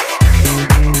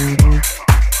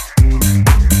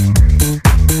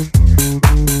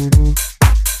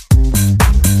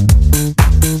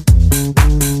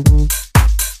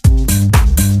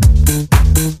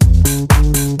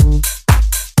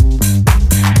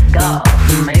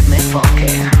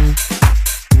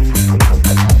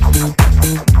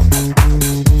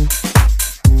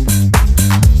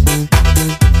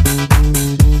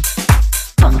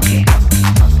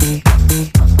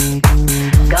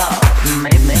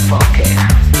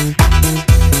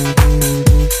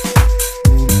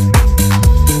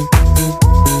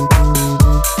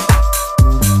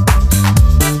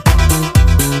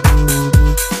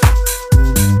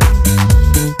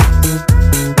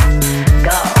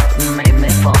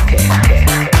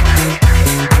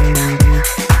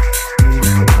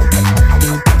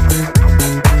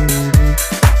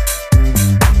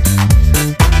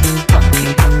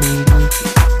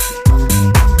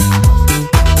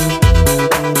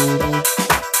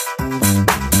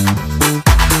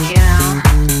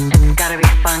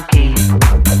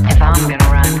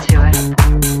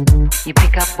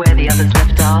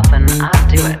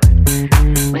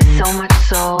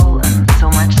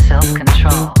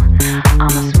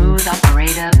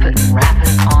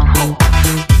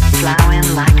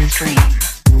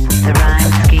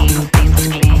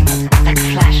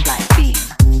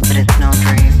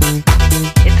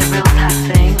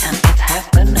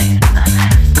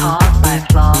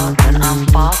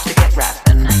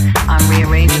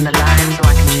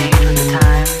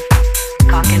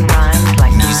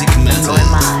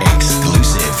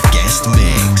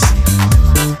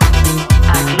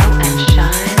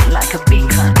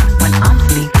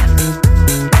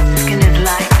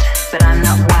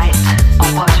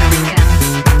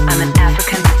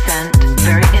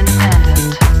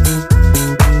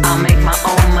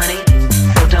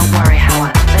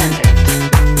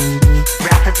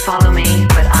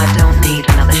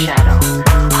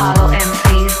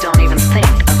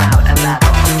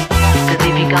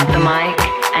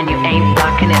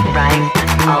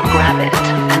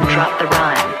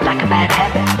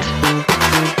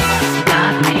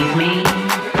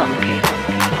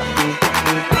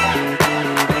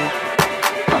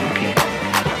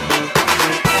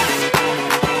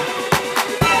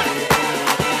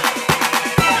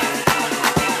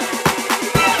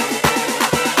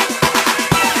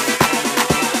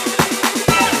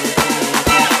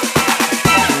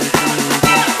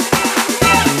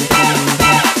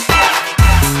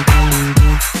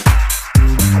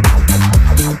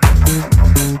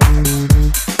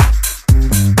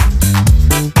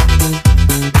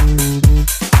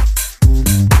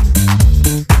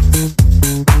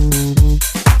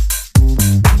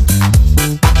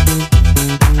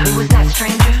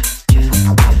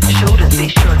 shoulders be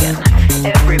shrugging.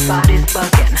 Everybody's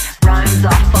bugging. Rhymes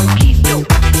are funky,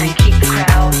 dope, and keep the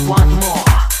crowd want more.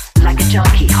 Like a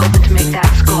junkie, hoping to make that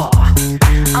score.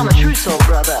 I'm a true soul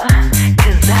brother,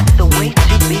 'cause that's the way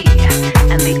to be.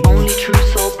 And the only true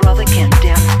soul brother can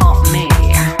dance on me.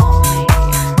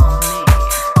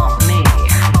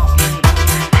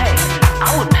 Hey, I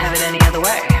wouldn't have it any other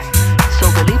way. So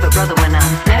believe it, brother, when I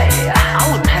say I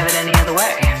wouldn't have it any other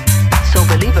way. So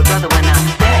believe it, brother, when I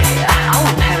say I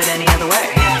wouldn't have it any other way.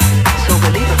 So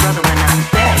believe it, brother, when I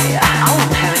say I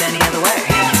wouldn't have it any other way.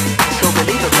 So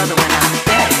believe it, brother, when I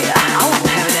say I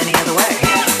wouldn't have it any other way.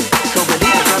 So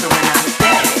believe it, brother, when I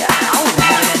say I wouldn't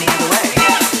have it any other way.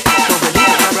 So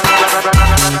believe it, brother.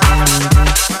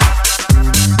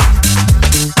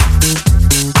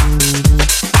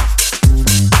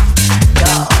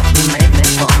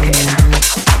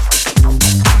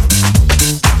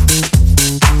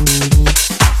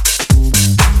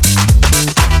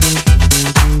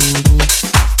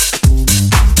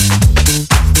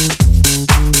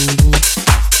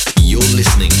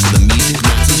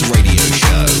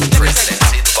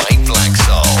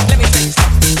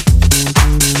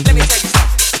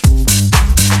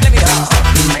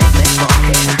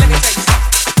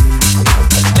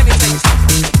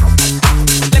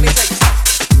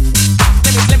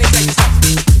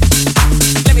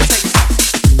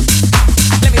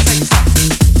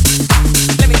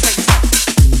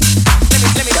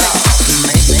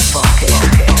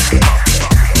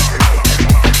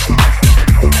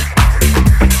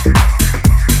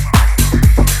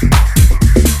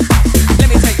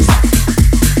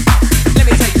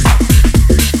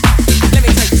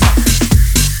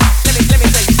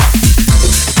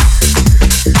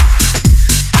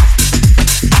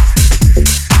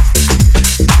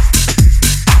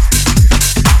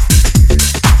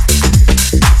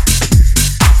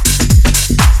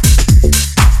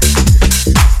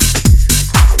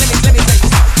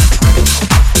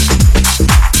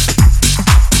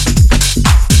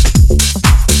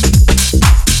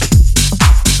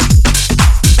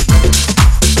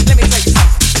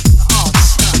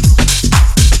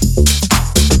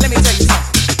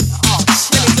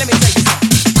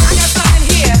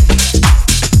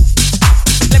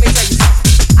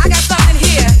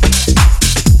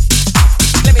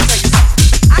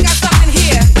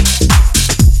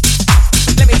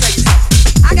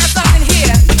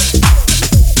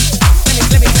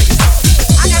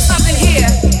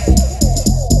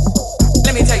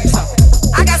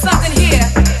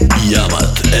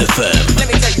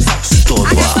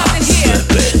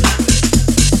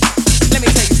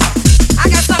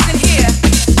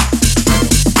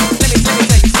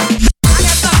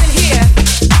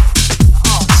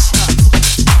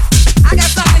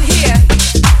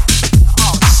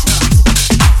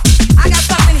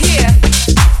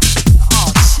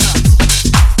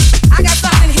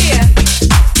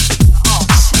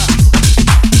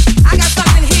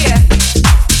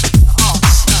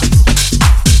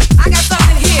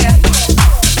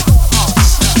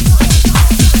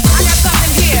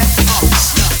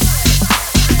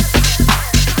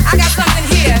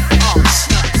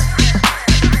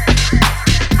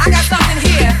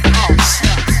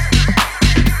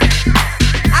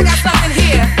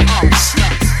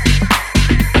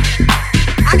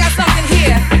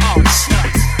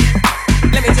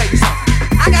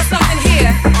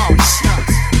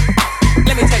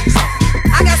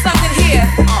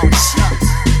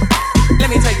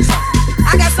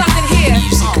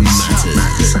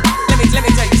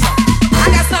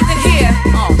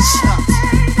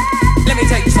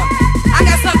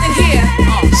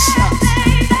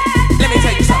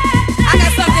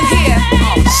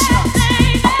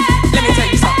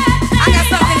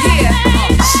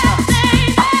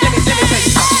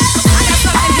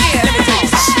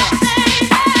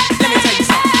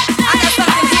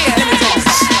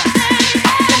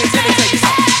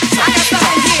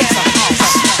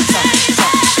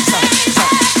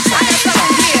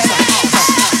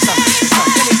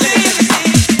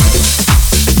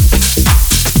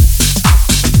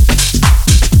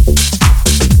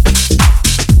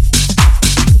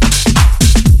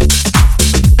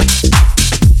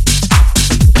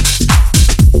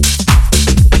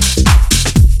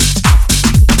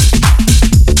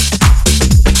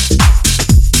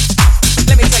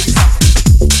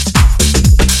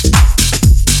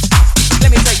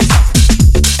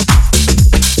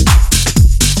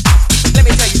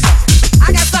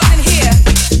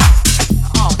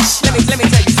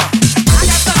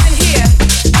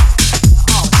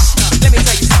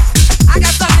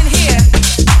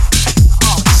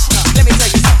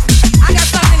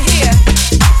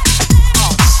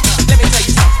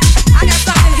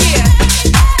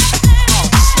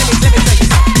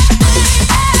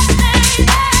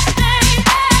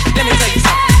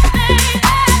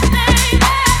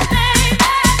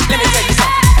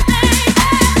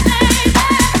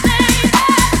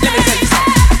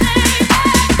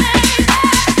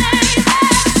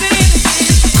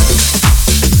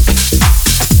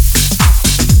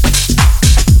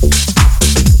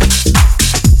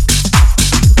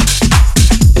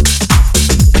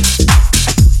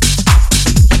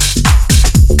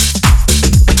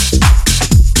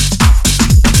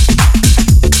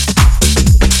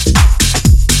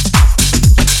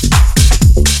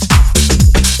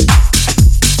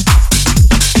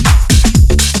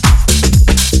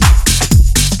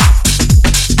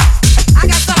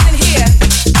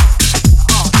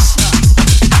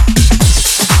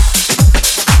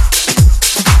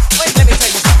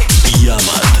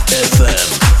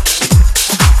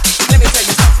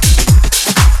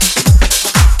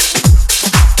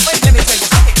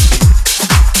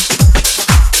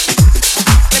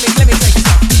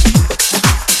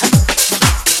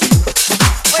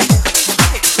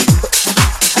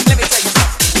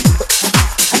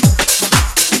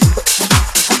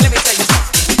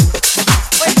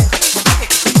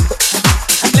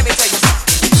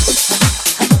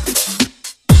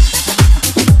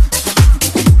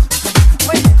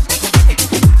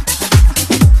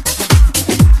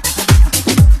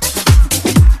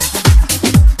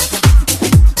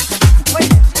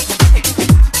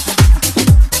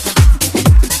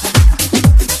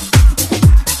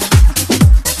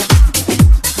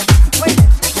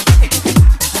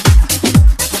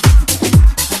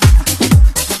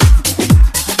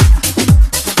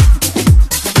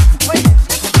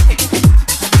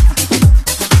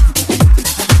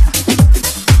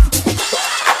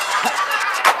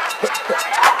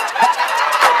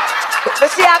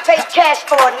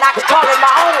 dashboard and I could call it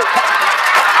my own.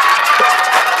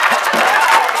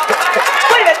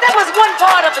 Wait a minute, that was one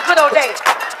part of the good old days.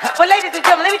 But ladies and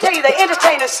gentlemen, let me tell you the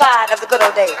entertainer side of the good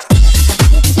old days.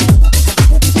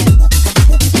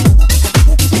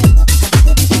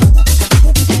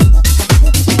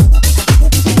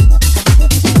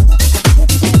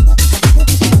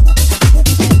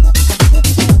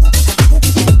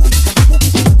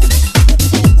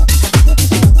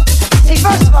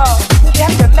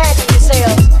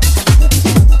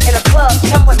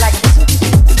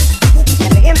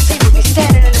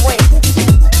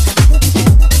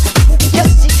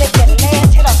 Just as he take that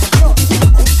last hit off the drum,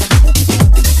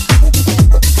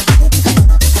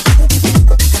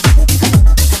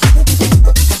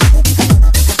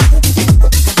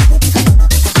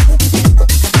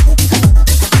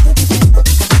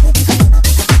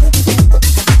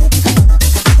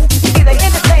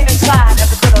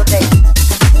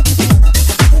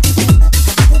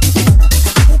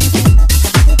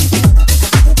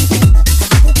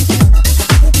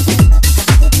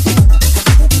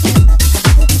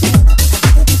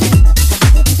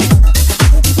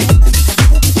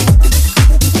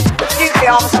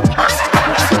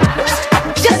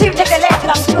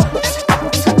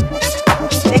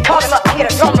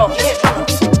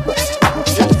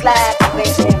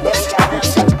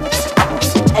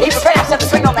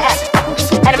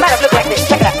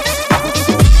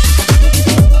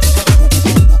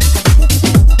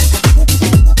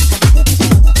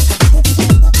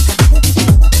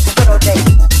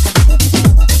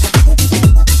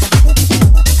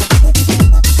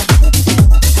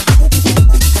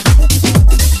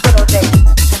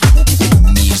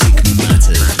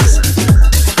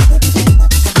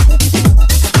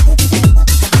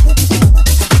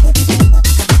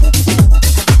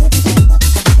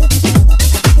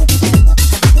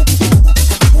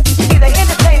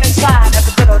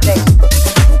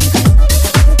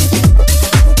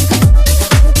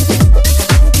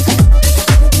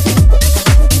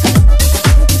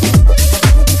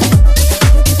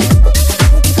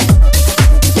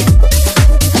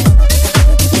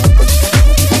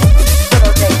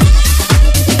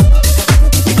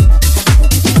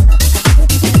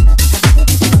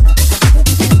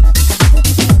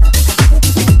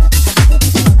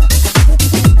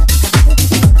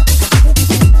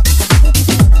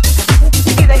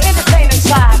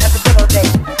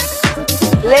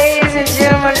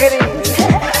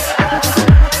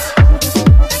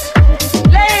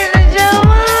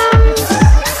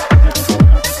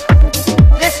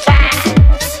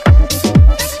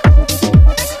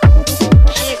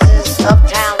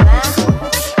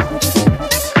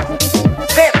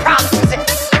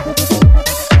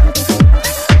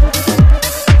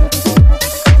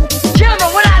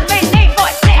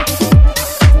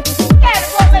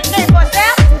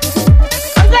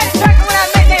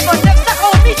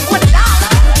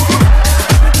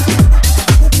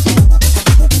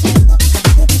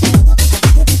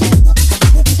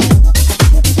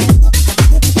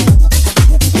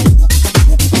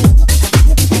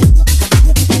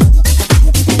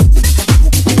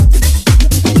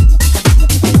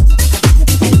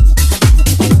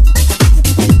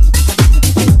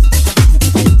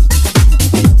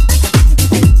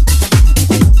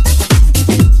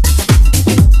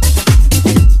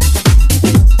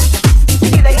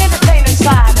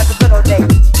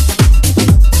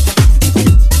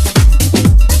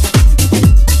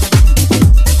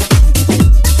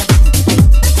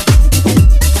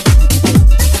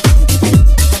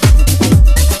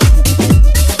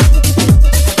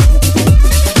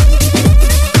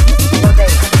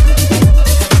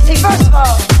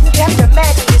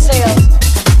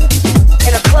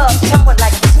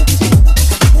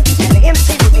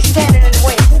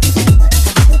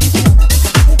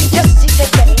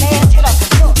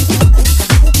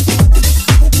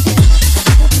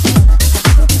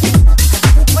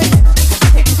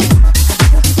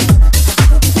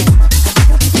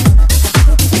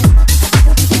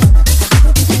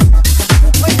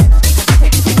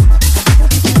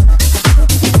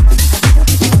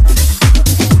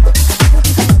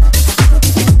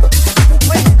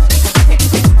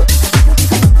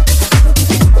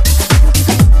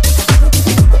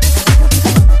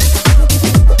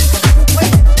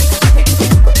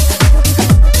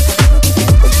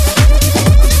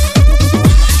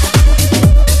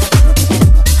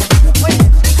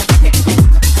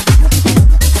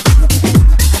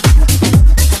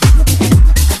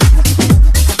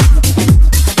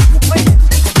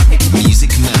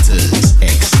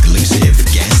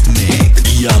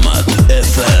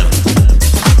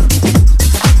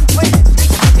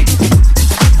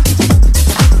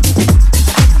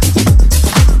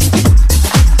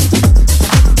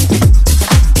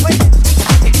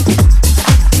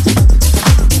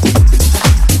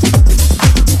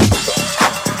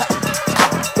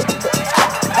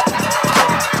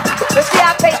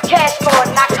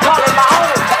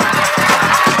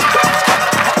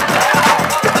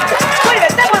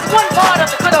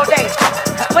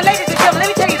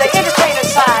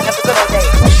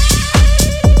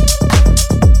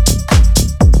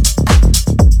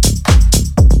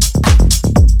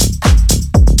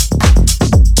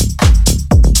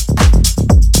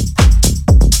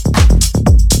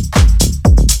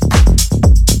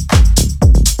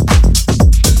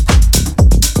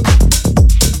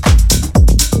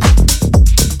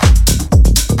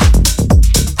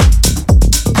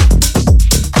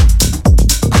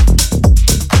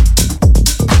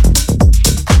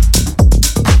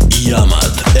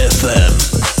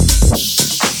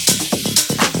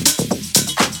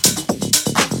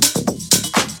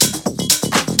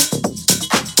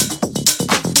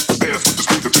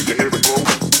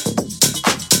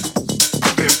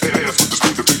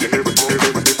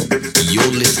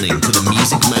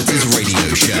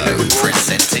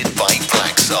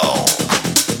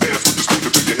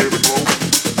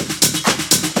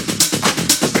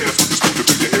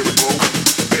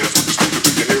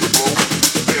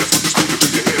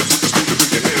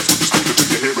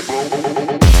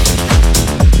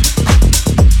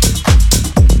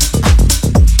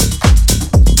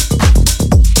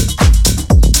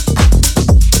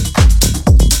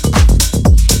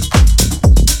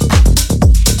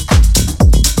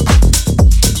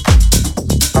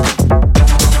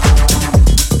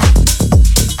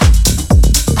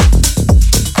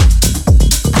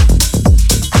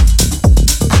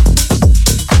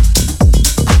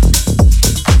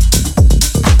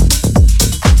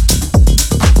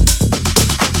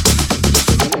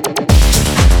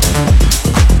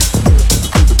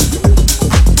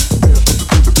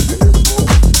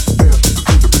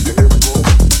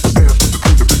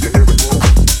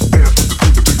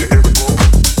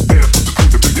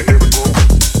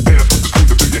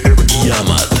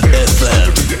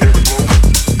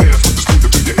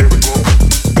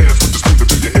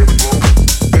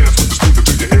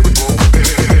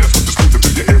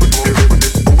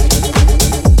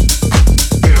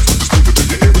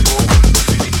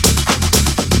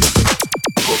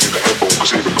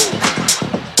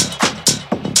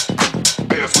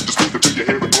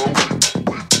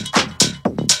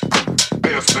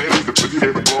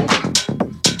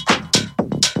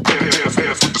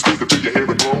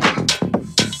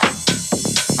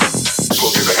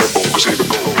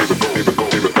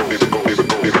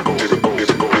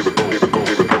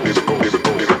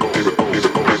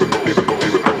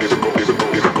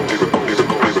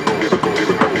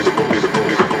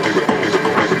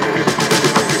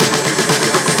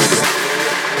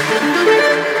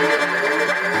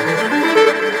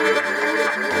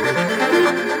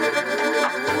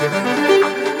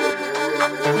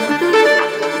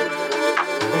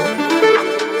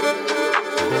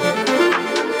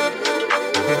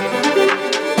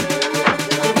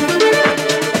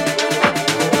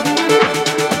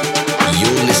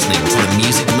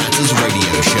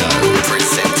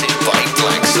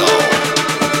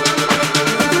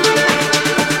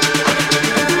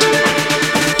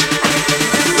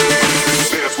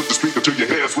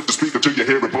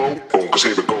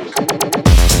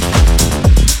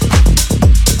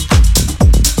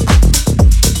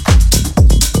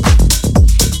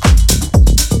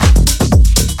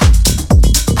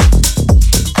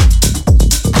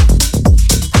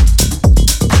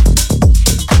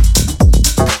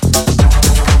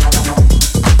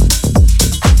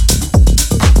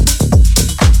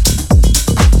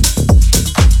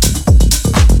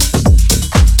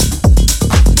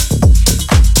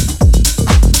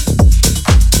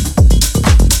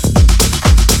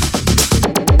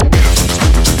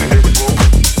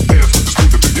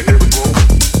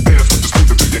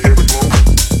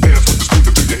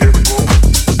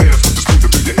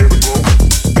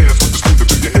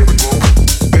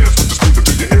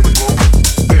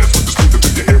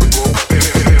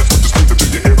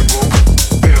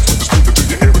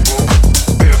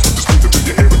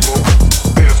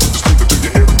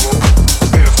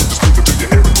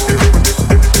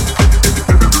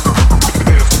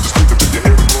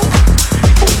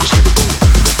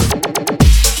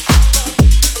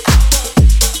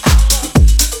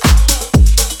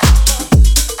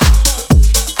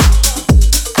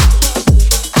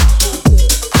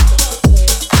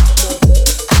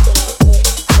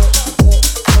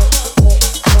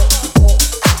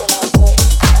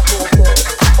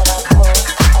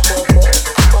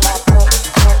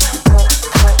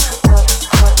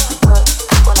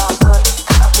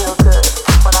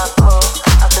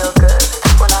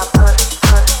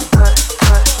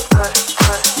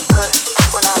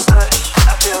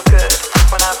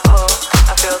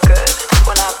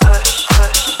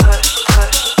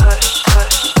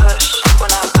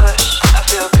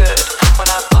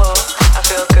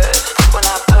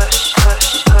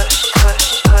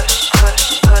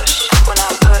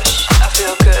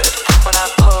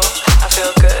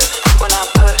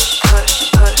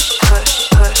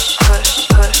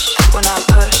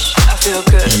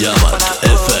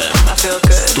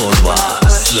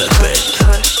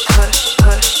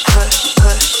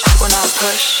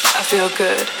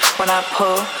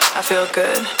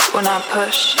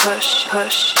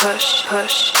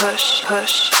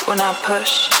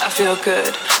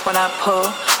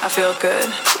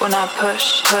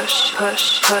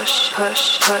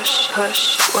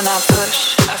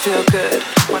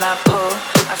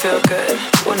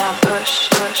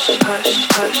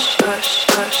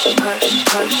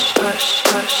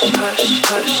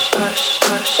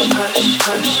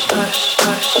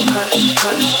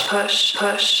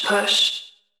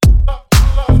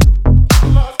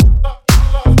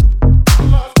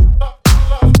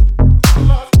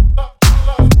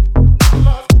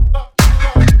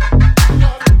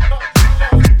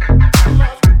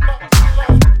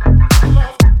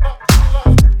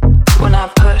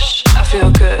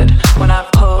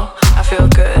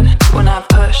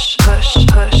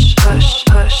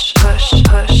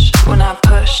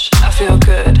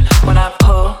 When I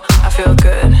pull, I feel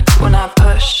good. When I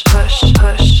push, push,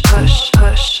 push, push, push.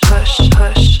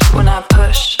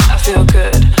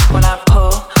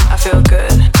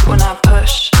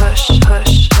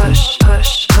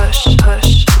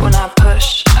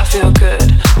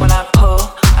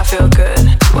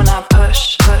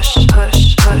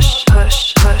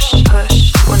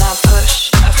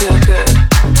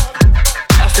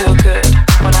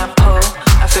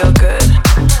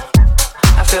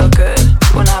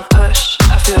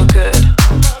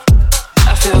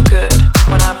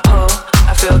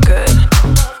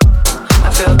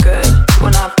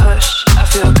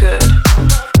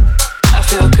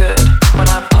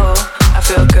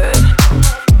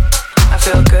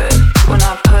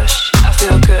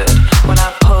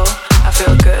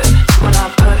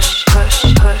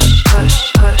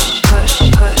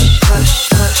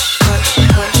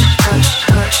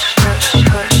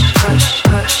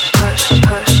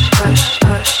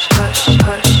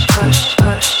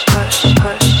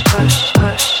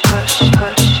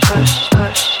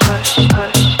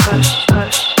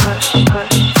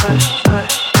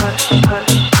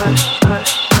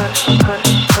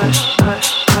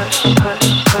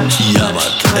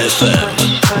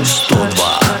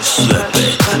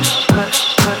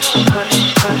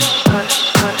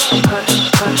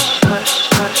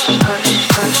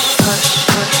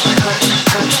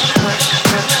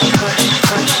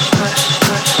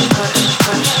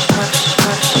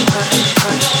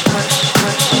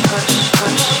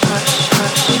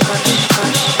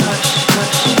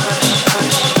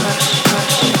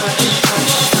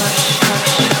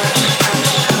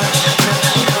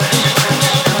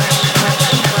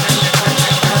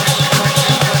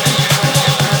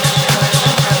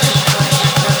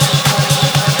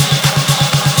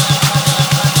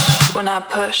 I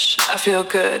push, I feel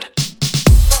good.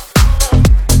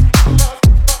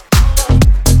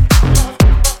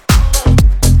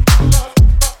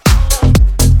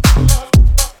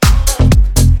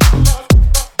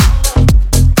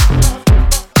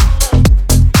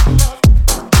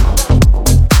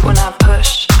 When I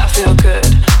push, I feel good.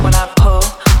 When I pull,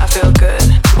 I feel good.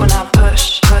 When I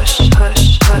push, push,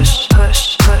 push, push,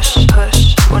 push, push,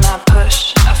 push. When I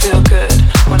push, I feel good.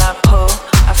 When I pull,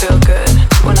 I feel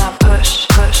good. When I push,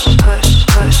 push, push,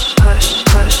 push, push, push,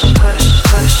 push, push, push,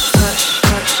 push,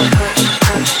 push,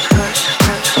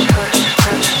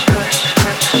 push,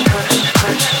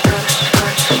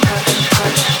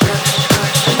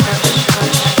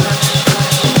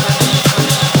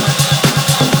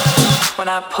 when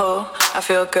I pull, I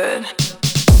feel good.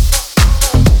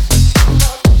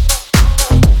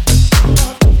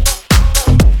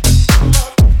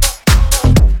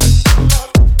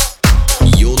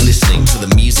 You're listening to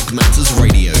the Music Matters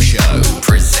radio show,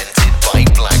 presented by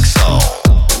Black Soul.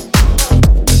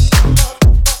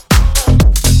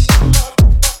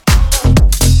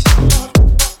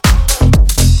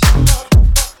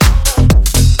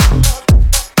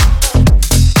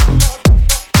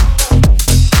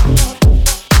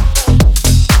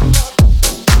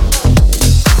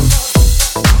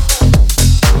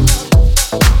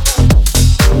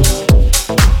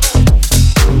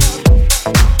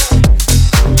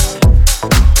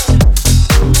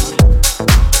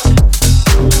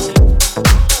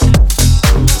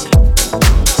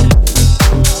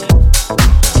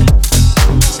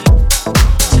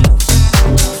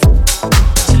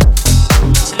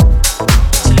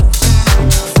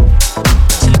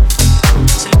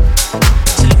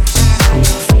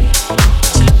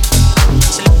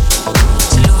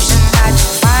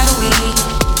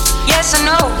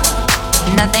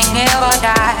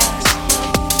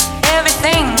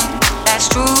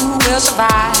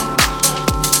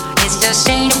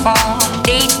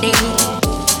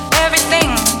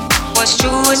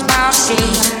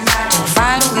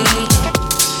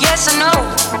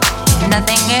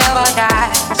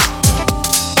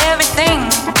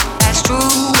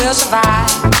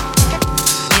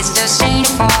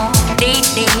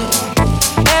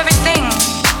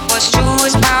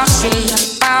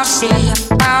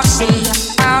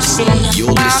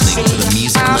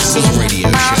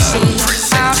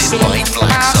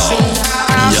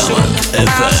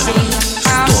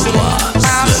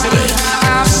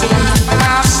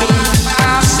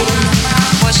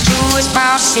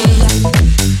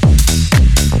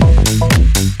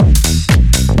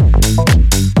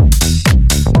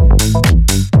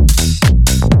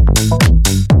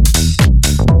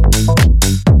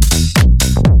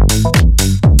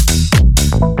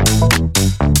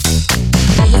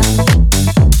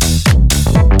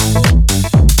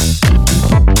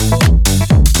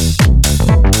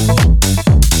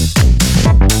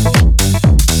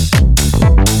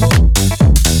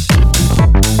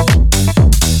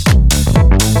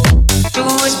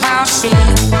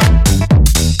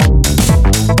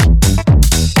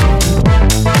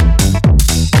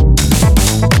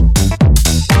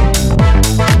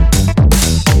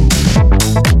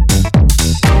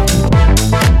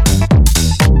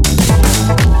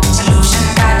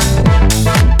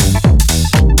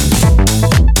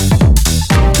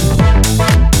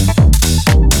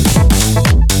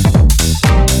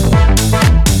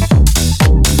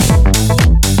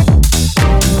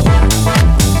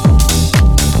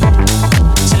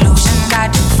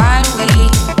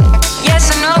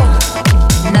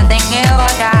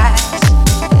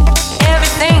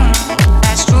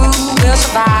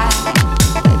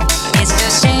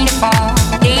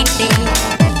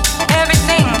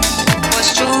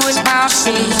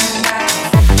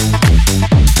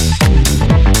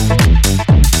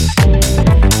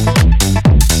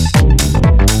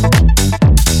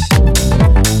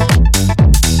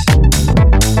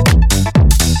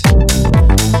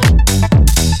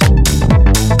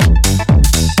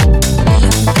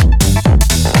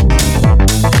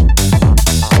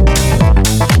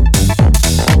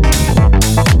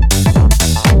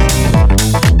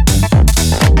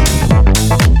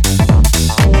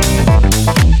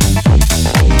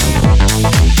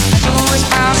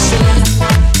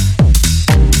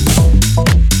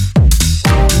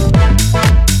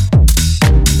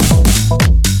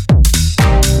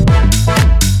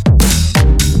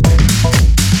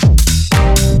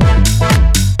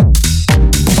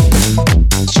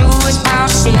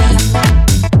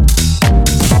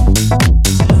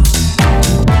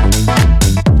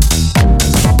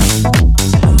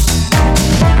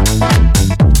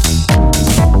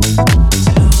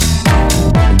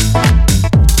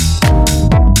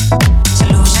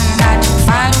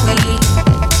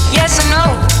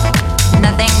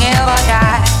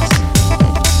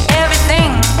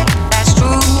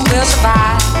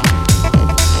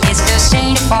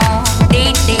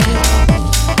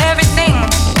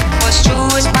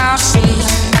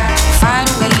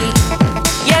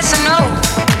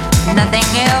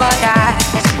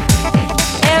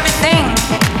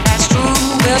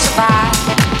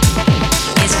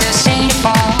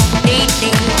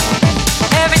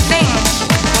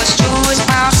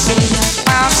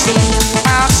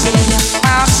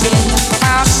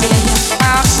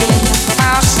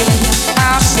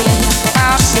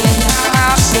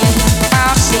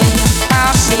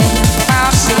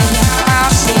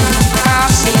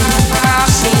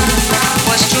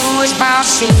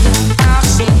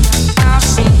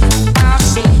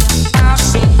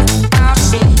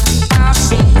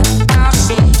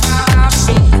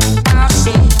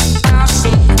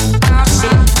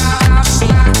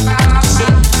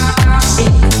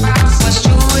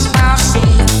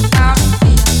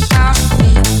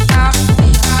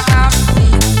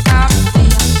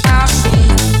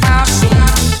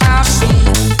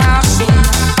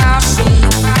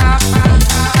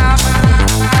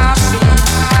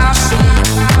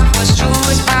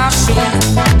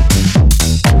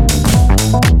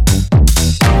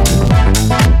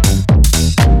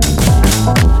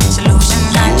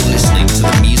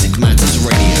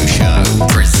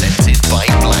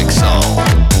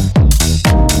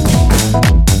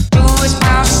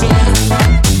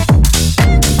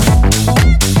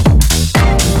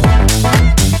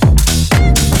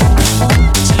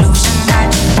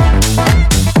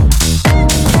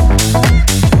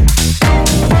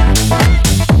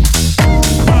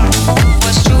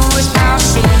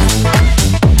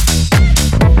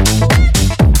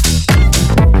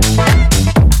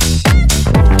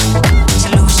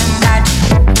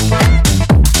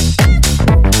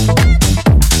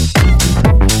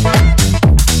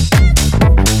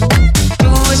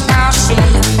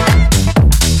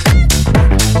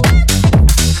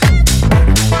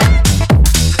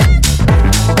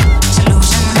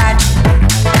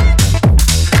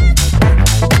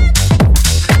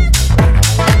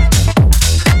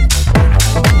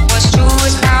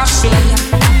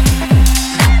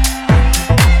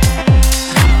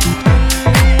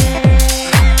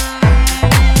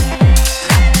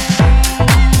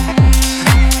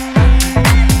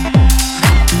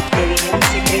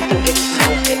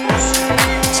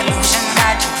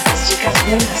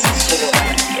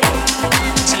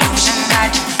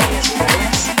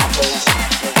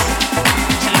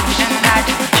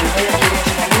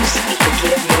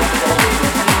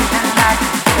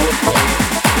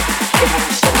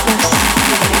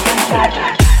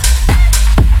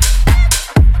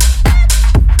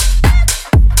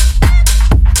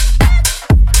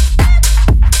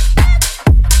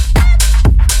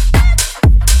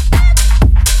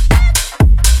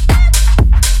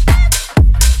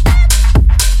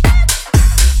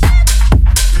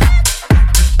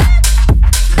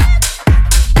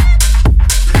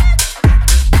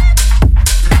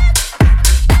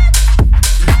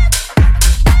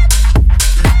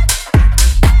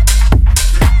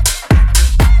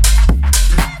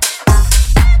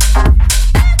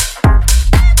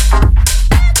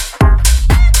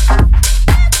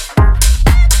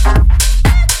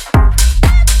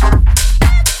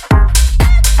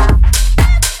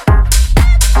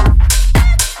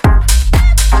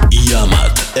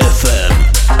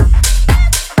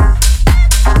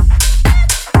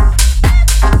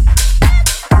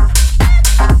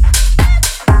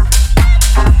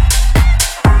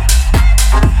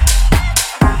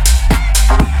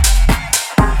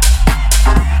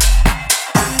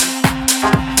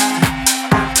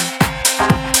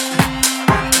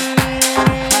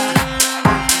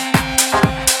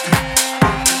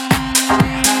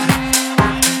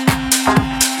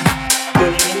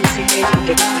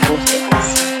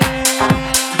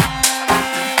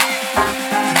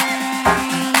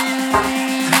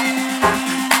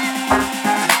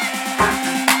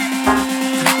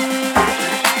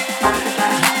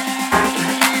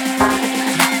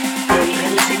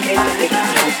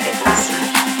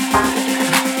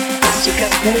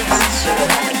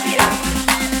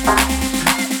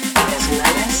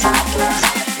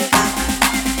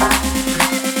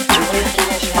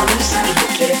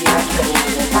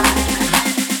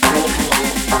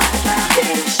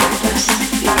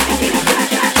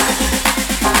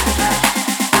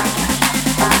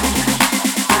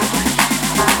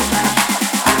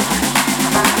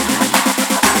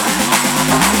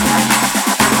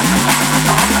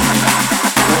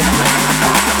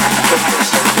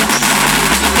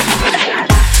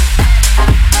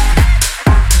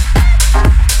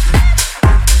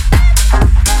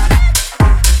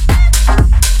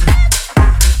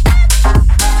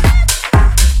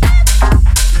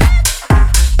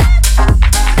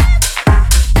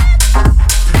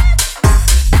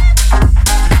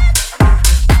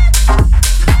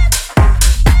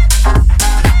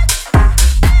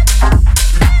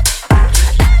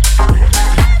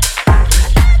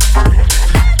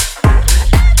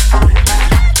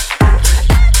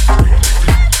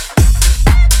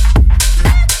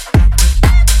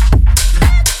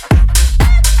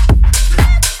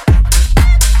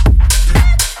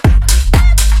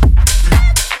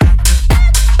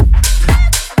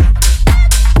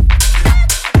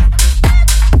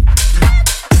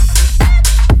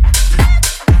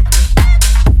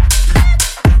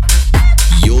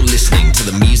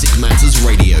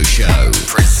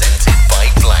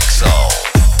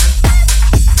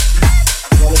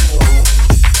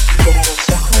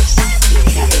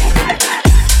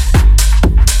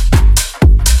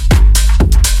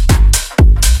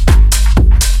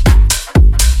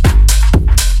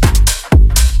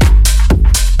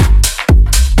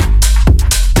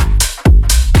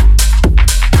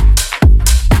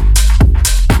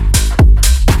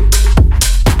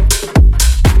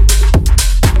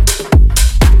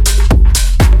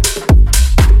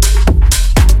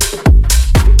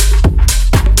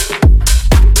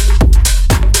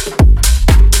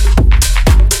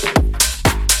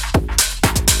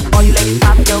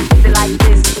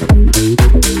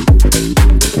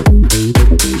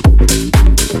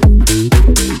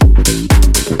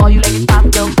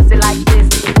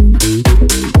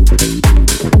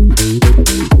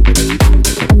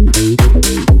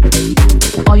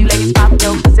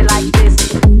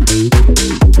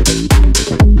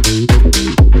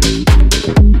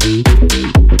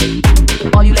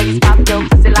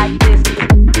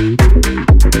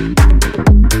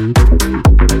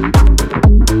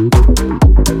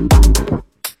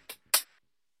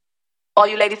 All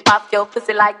you ladies pop your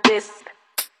pussy like this.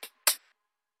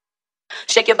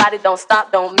 Shake your body, don't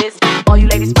stop, don't miss. All you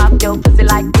ladies pop your pussy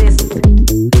like this.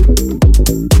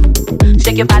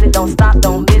 Shake your body, don't stop,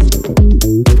 don't miss.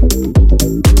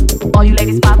 All you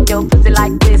ladies pop your pussy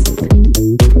like this.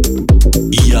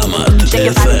 Shake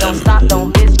your body, don't stop,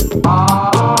 don't miss.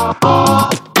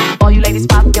 All you ladies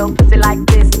pop your pussy like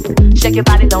this. Shake your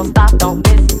body, don't stop, don't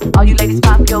miss. All you ladies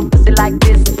pop your pussy like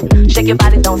this. Shake your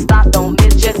body, don't stop, don't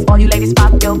miss. Just all you ladies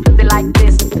pop your pussy like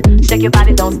this. Shake your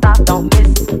body, don't stop, don't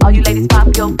miss. All you ladies pop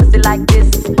your pussy like this.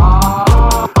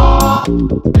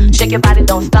 Shake your body,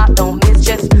 don't stop, don't miss.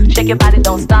 Just shake your body,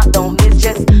 don't stop, don't miss.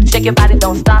 Just shake your body,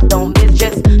 don't stop, don't miss.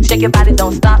 Just shake your body,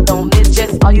 don't stop, don't miss.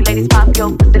 Just all you ladies pop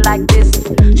your pussy like this.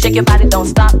 Shake your body, don't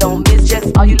stop, don't miss.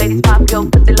 Just all you ladies pop your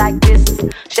pussy like this.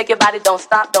 Shake your body, don't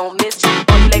stop, don't miss.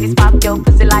 All you ladies pop your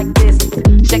pussy like this.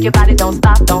 Shake your body, don't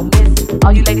stop, don't miss.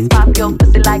 All you ladies pop your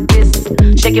pussy like this.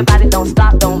 Shake your body, don't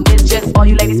stop, don't miss. Just all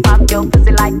you ladies pop your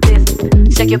pussy like this.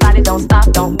 Shake your body, don't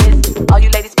stop, don't miss. All you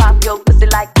ladies pop your pussy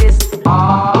like this.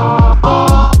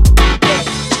 My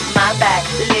back,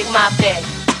 lick my back.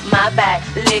 My back,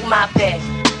 lick my back.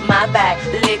 My back,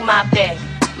 lick my back.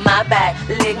 My back,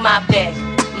 lick my back.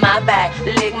 My back,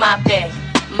 lick my back.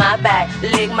 My back,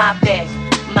 lick my back.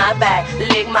 My back,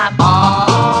 lick my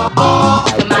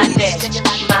my neck,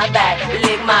 my back,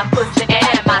 lick my pussy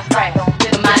and my crack.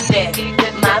 My neck,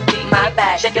 my beat, my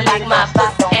back, shake it like my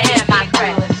pussy and my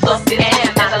crack. So sit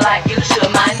and matter like you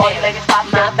should. My neck,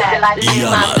 my back, lick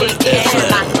my beat and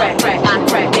my crack, my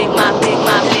crack, lick my lick.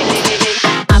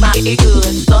 It good,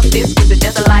 suck this pussy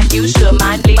just like you should.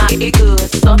 Mind lick it good,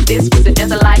 suck this pussy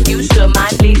just like you should.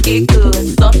 Mind lick it good,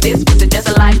 suck this pussy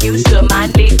just like you should.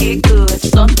 Mind lick it good,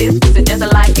 suck this pussy just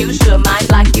like you should.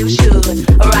 Mind like you should.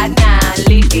 Right now,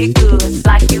 lick it good,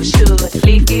 like you should.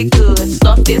 Lick it good,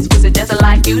 suck this pussy just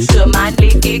like you should. Mind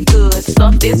lick it good,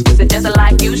 suck this pussy just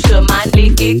like you should. should. Mind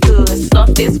lick it good. Suck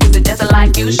this pussy just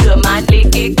like you should. Mind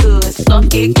lick it good.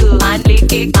 Suck it good. Mind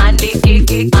lick it. Mind lick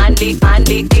it. Mind lick. Mind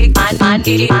lick it. Mind lick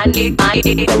it. Mind lick. Mind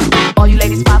lick. All you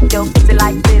ladies pop your pussy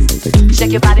like this.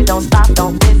 Shake your body, don't stop,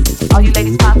 don't miss. All you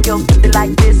ladies pop your pussy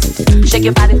like this. Shake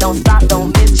your body, don't stop,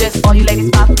 don't miss. Just all you ladies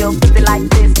pop your pussy like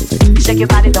this. Shake your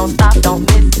body, don't stop, don't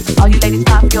miss. All you ladies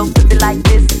pop your pussy like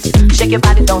this. Shake your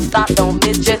body, don't stop, don't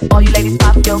miss. Just all you ladies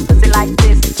pop your pussy like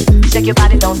this. Shake your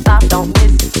body, don't stop, don't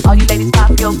miss. All you ladies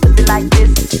pop your pussy like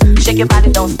this. Shake your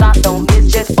body, don't stop, don't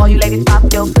miss. Just all you ladies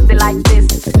pop your pussy like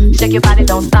this. Shake your body,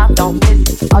 don't stop, don't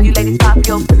miss. All you ladies pop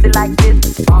your pussy like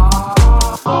this.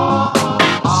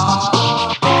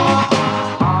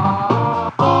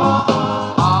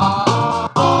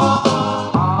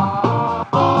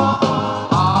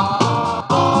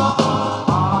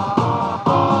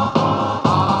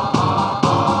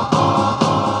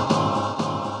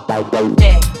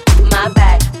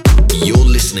 You're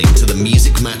listening to the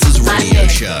Music Matters radio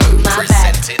show,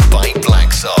 presented by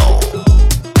Black Soul.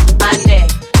 My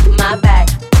neck, my back.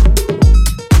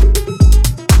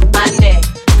 My neck,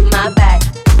 my back.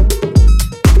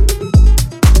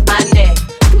 My neck,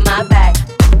 my back.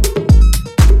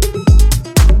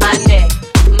 My neck,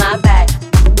 my back.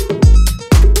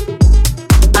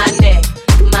 My neck,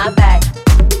 my back.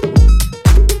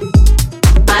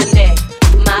 My neck,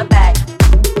 my back.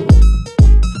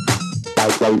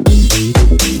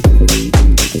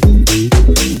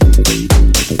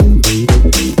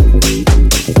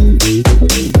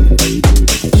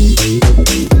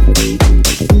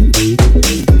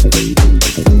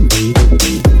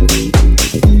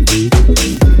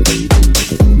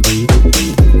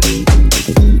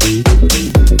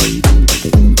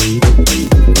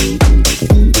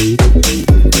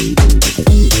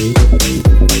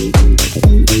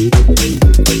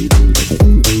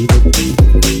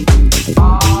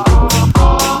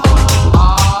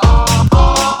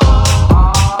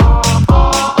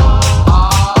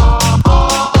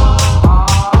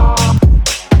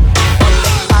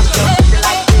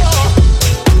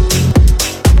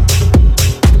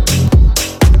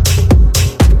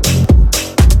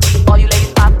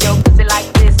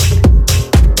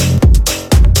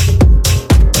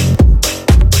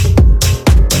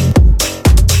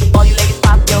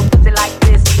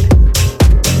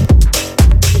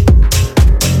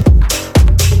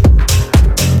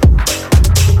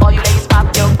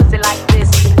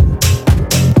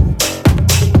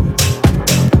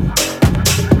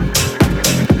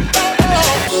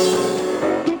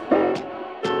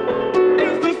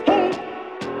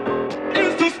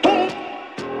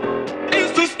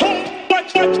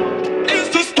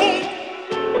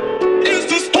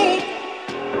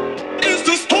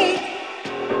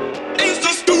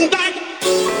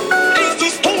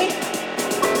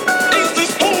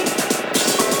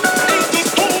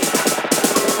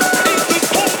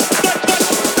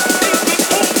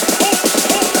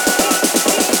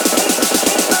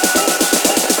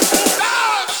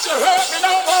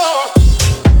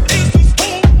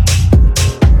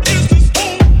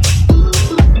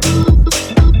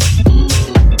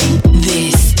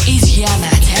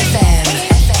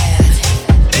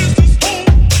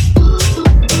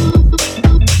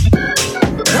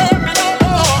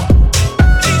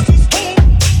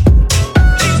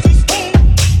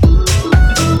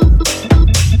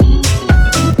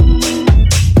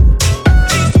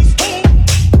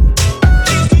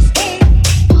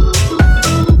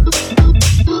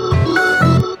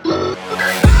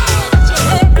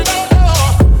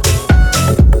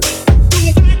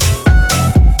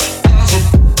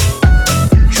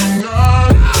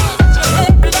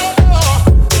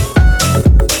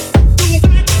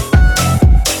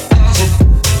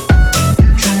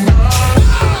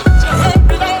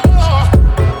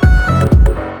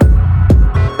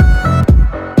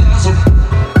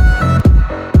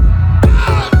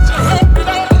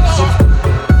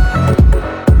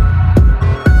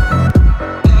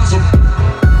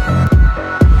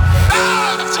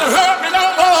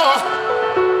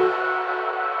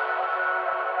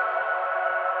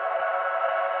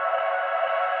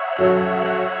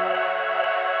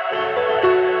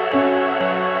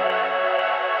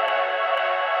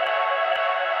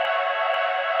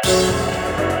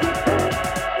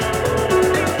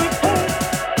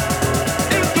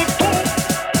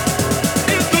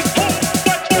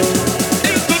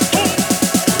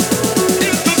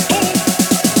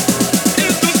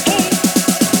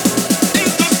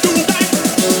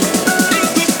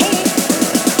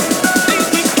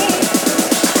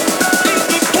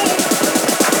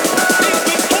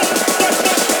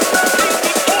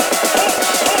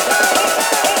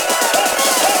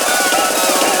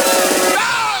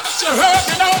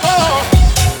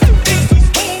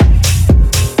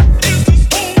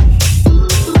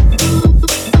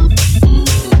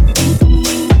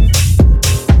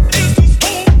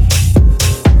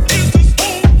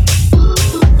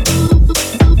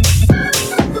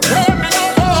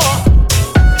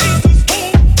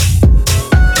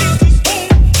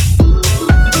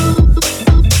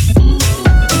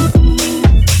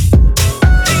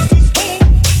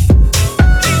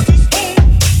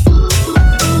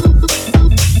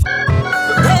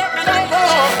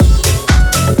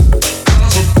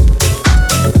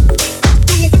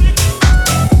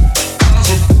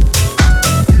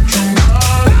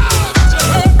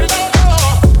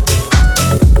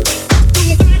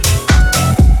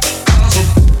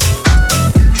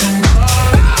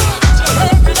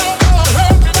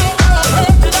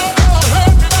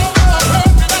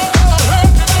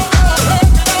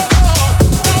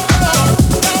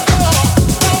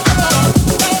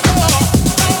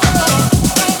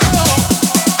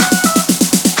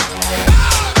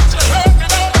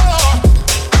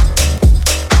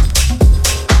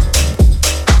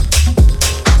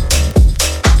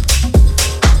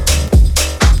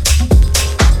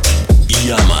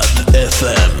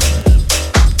 FM.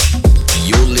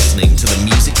 You're listening to the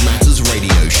Music Matters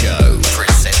Radio Show,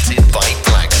 presented by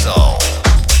Black Soul.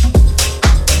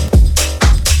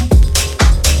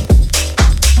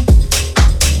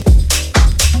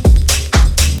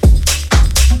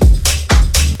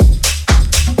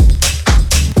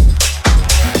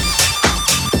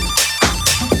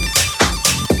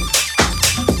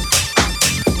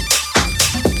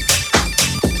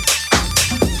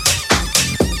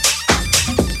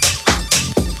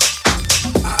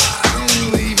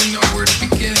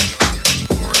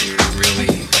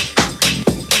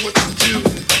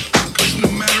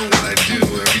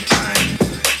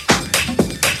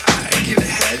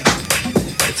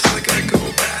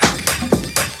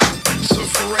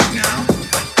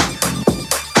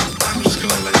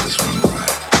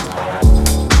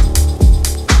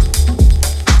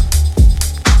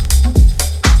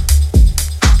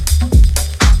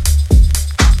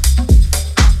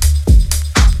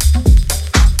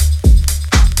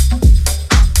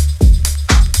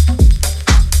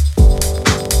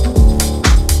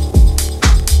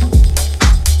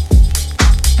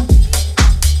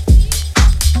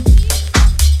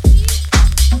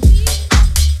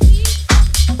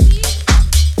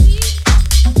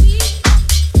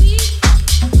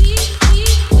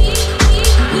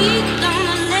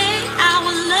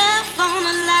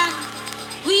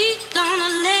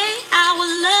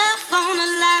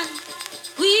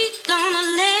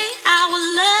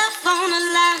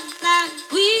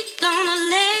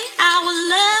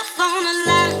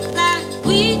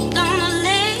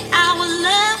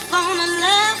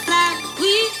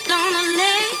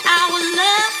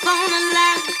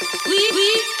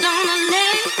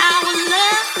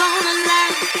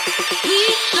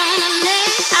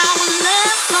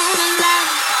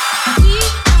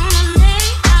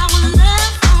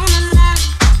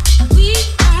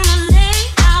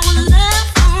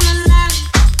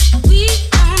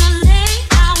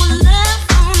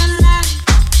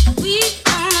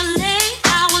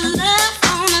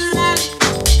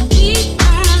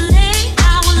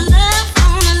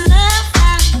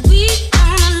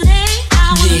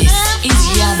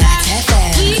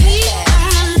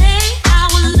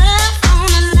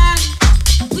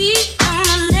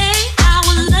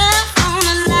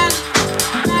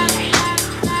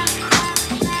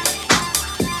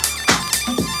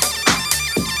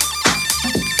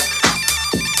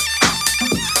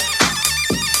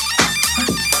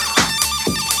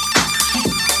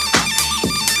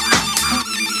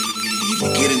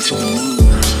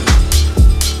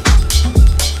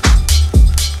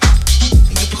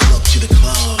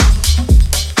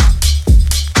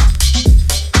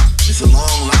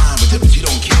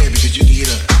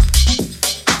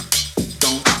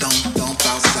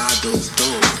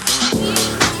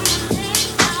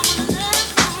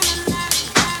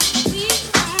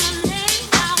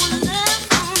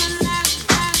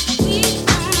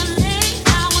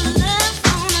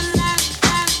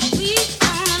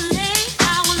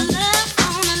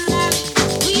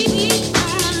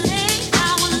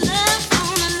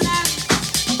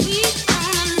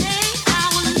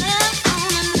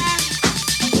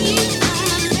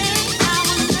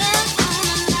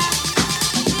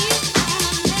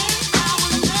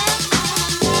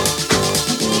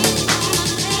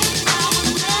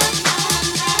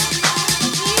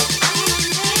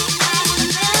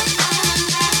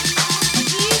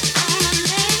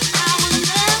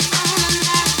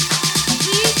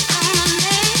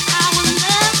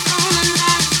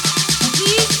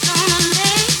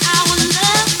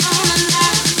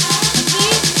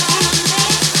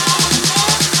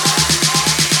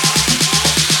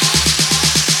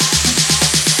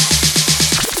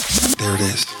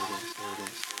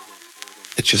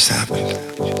 Just happened.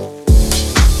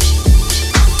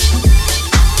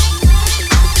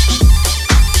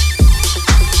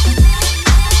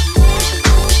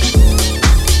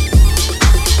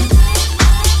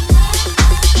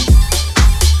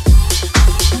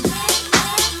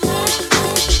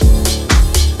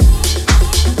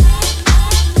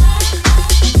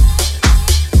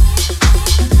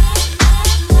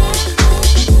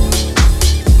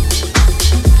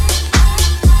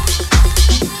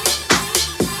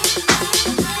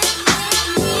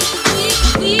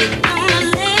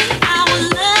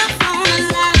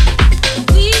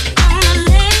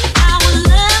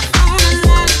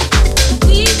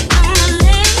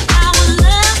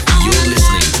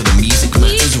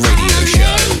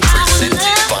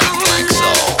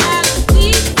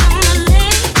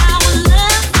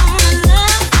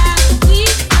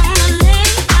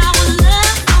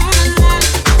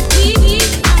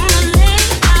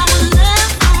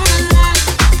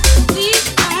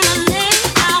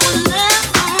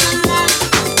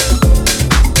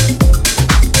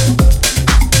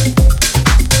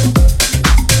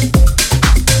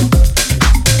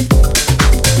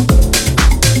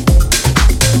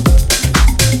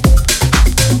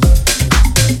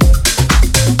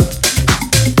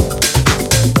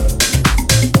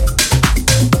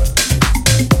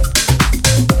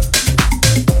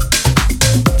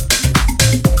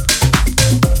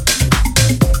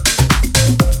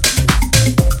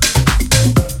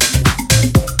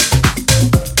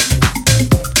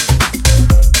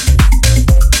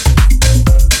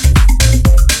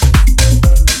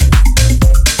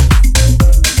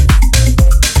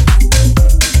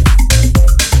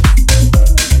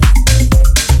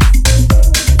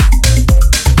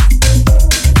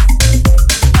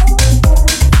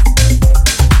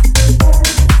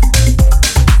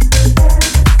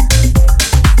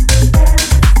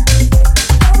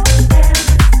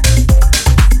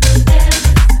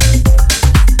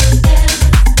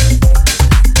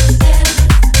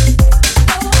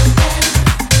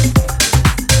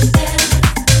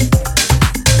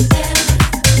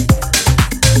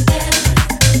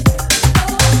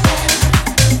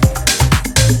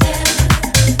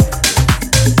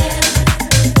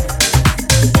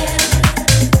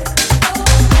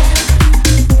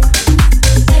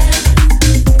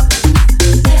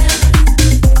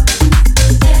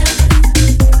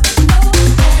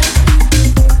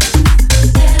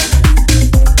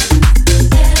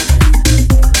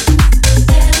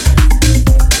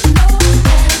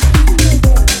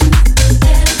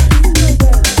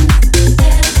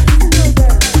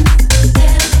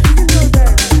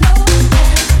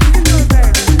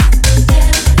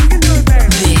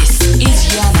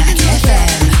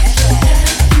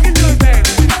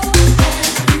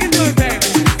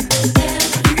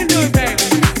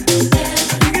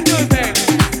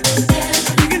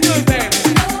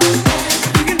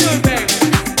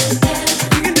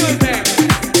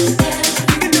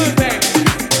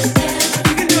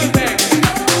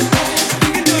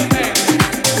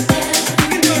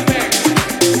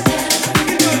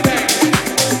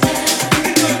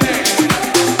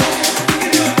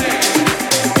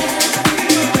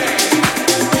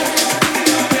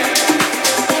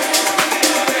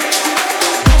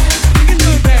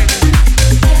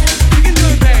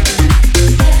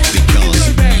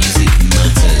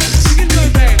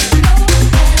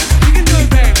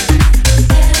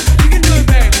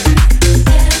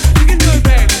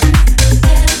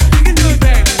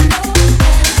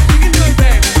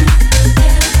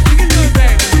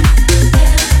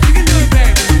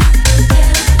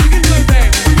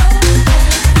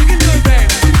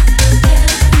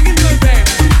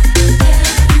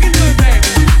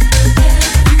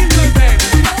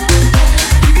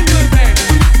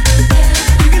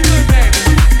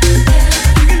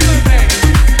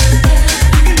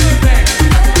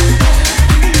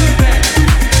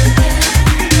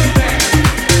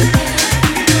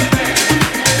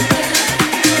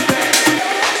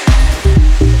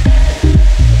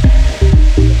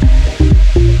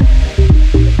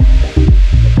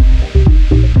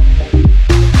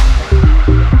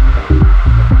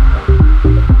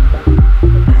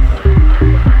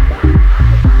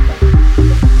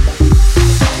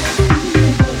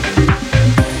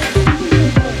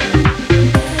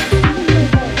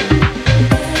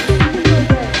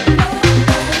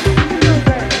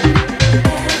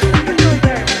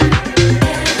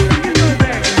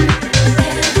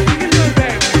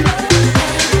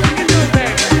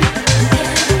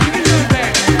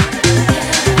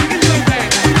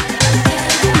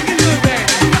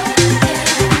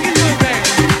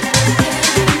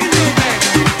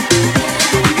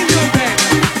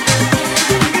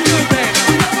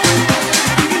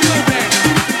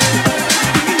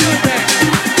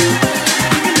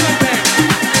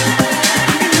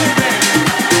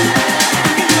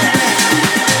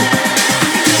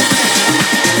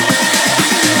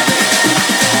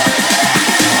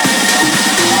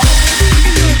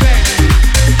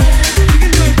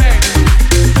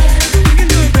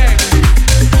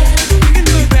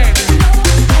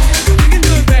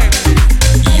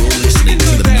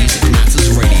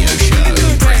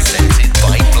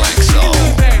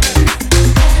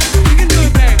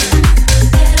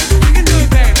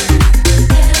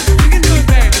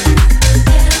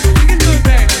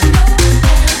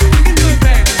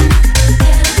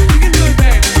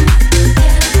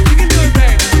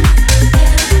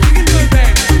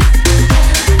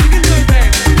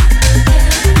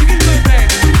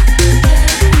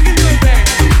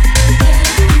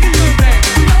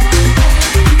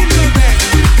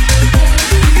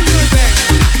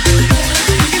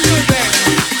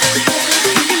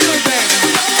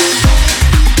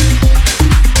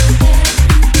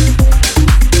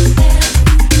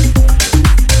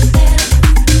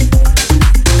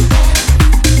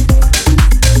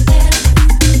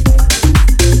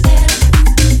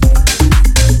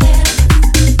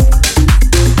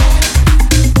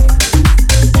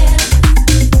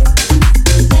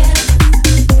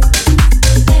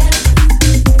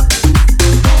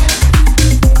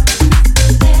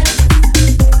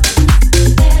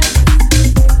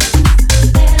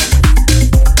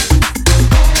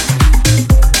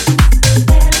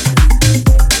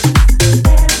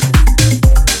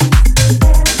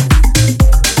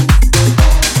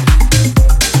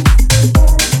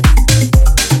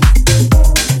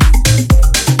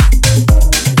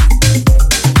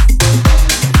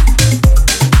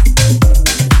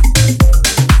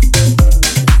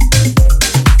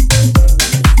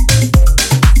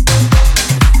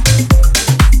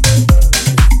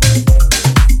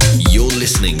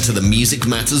 to the Music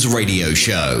Matters radio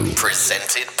show,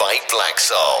 presented by Black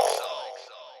Soul.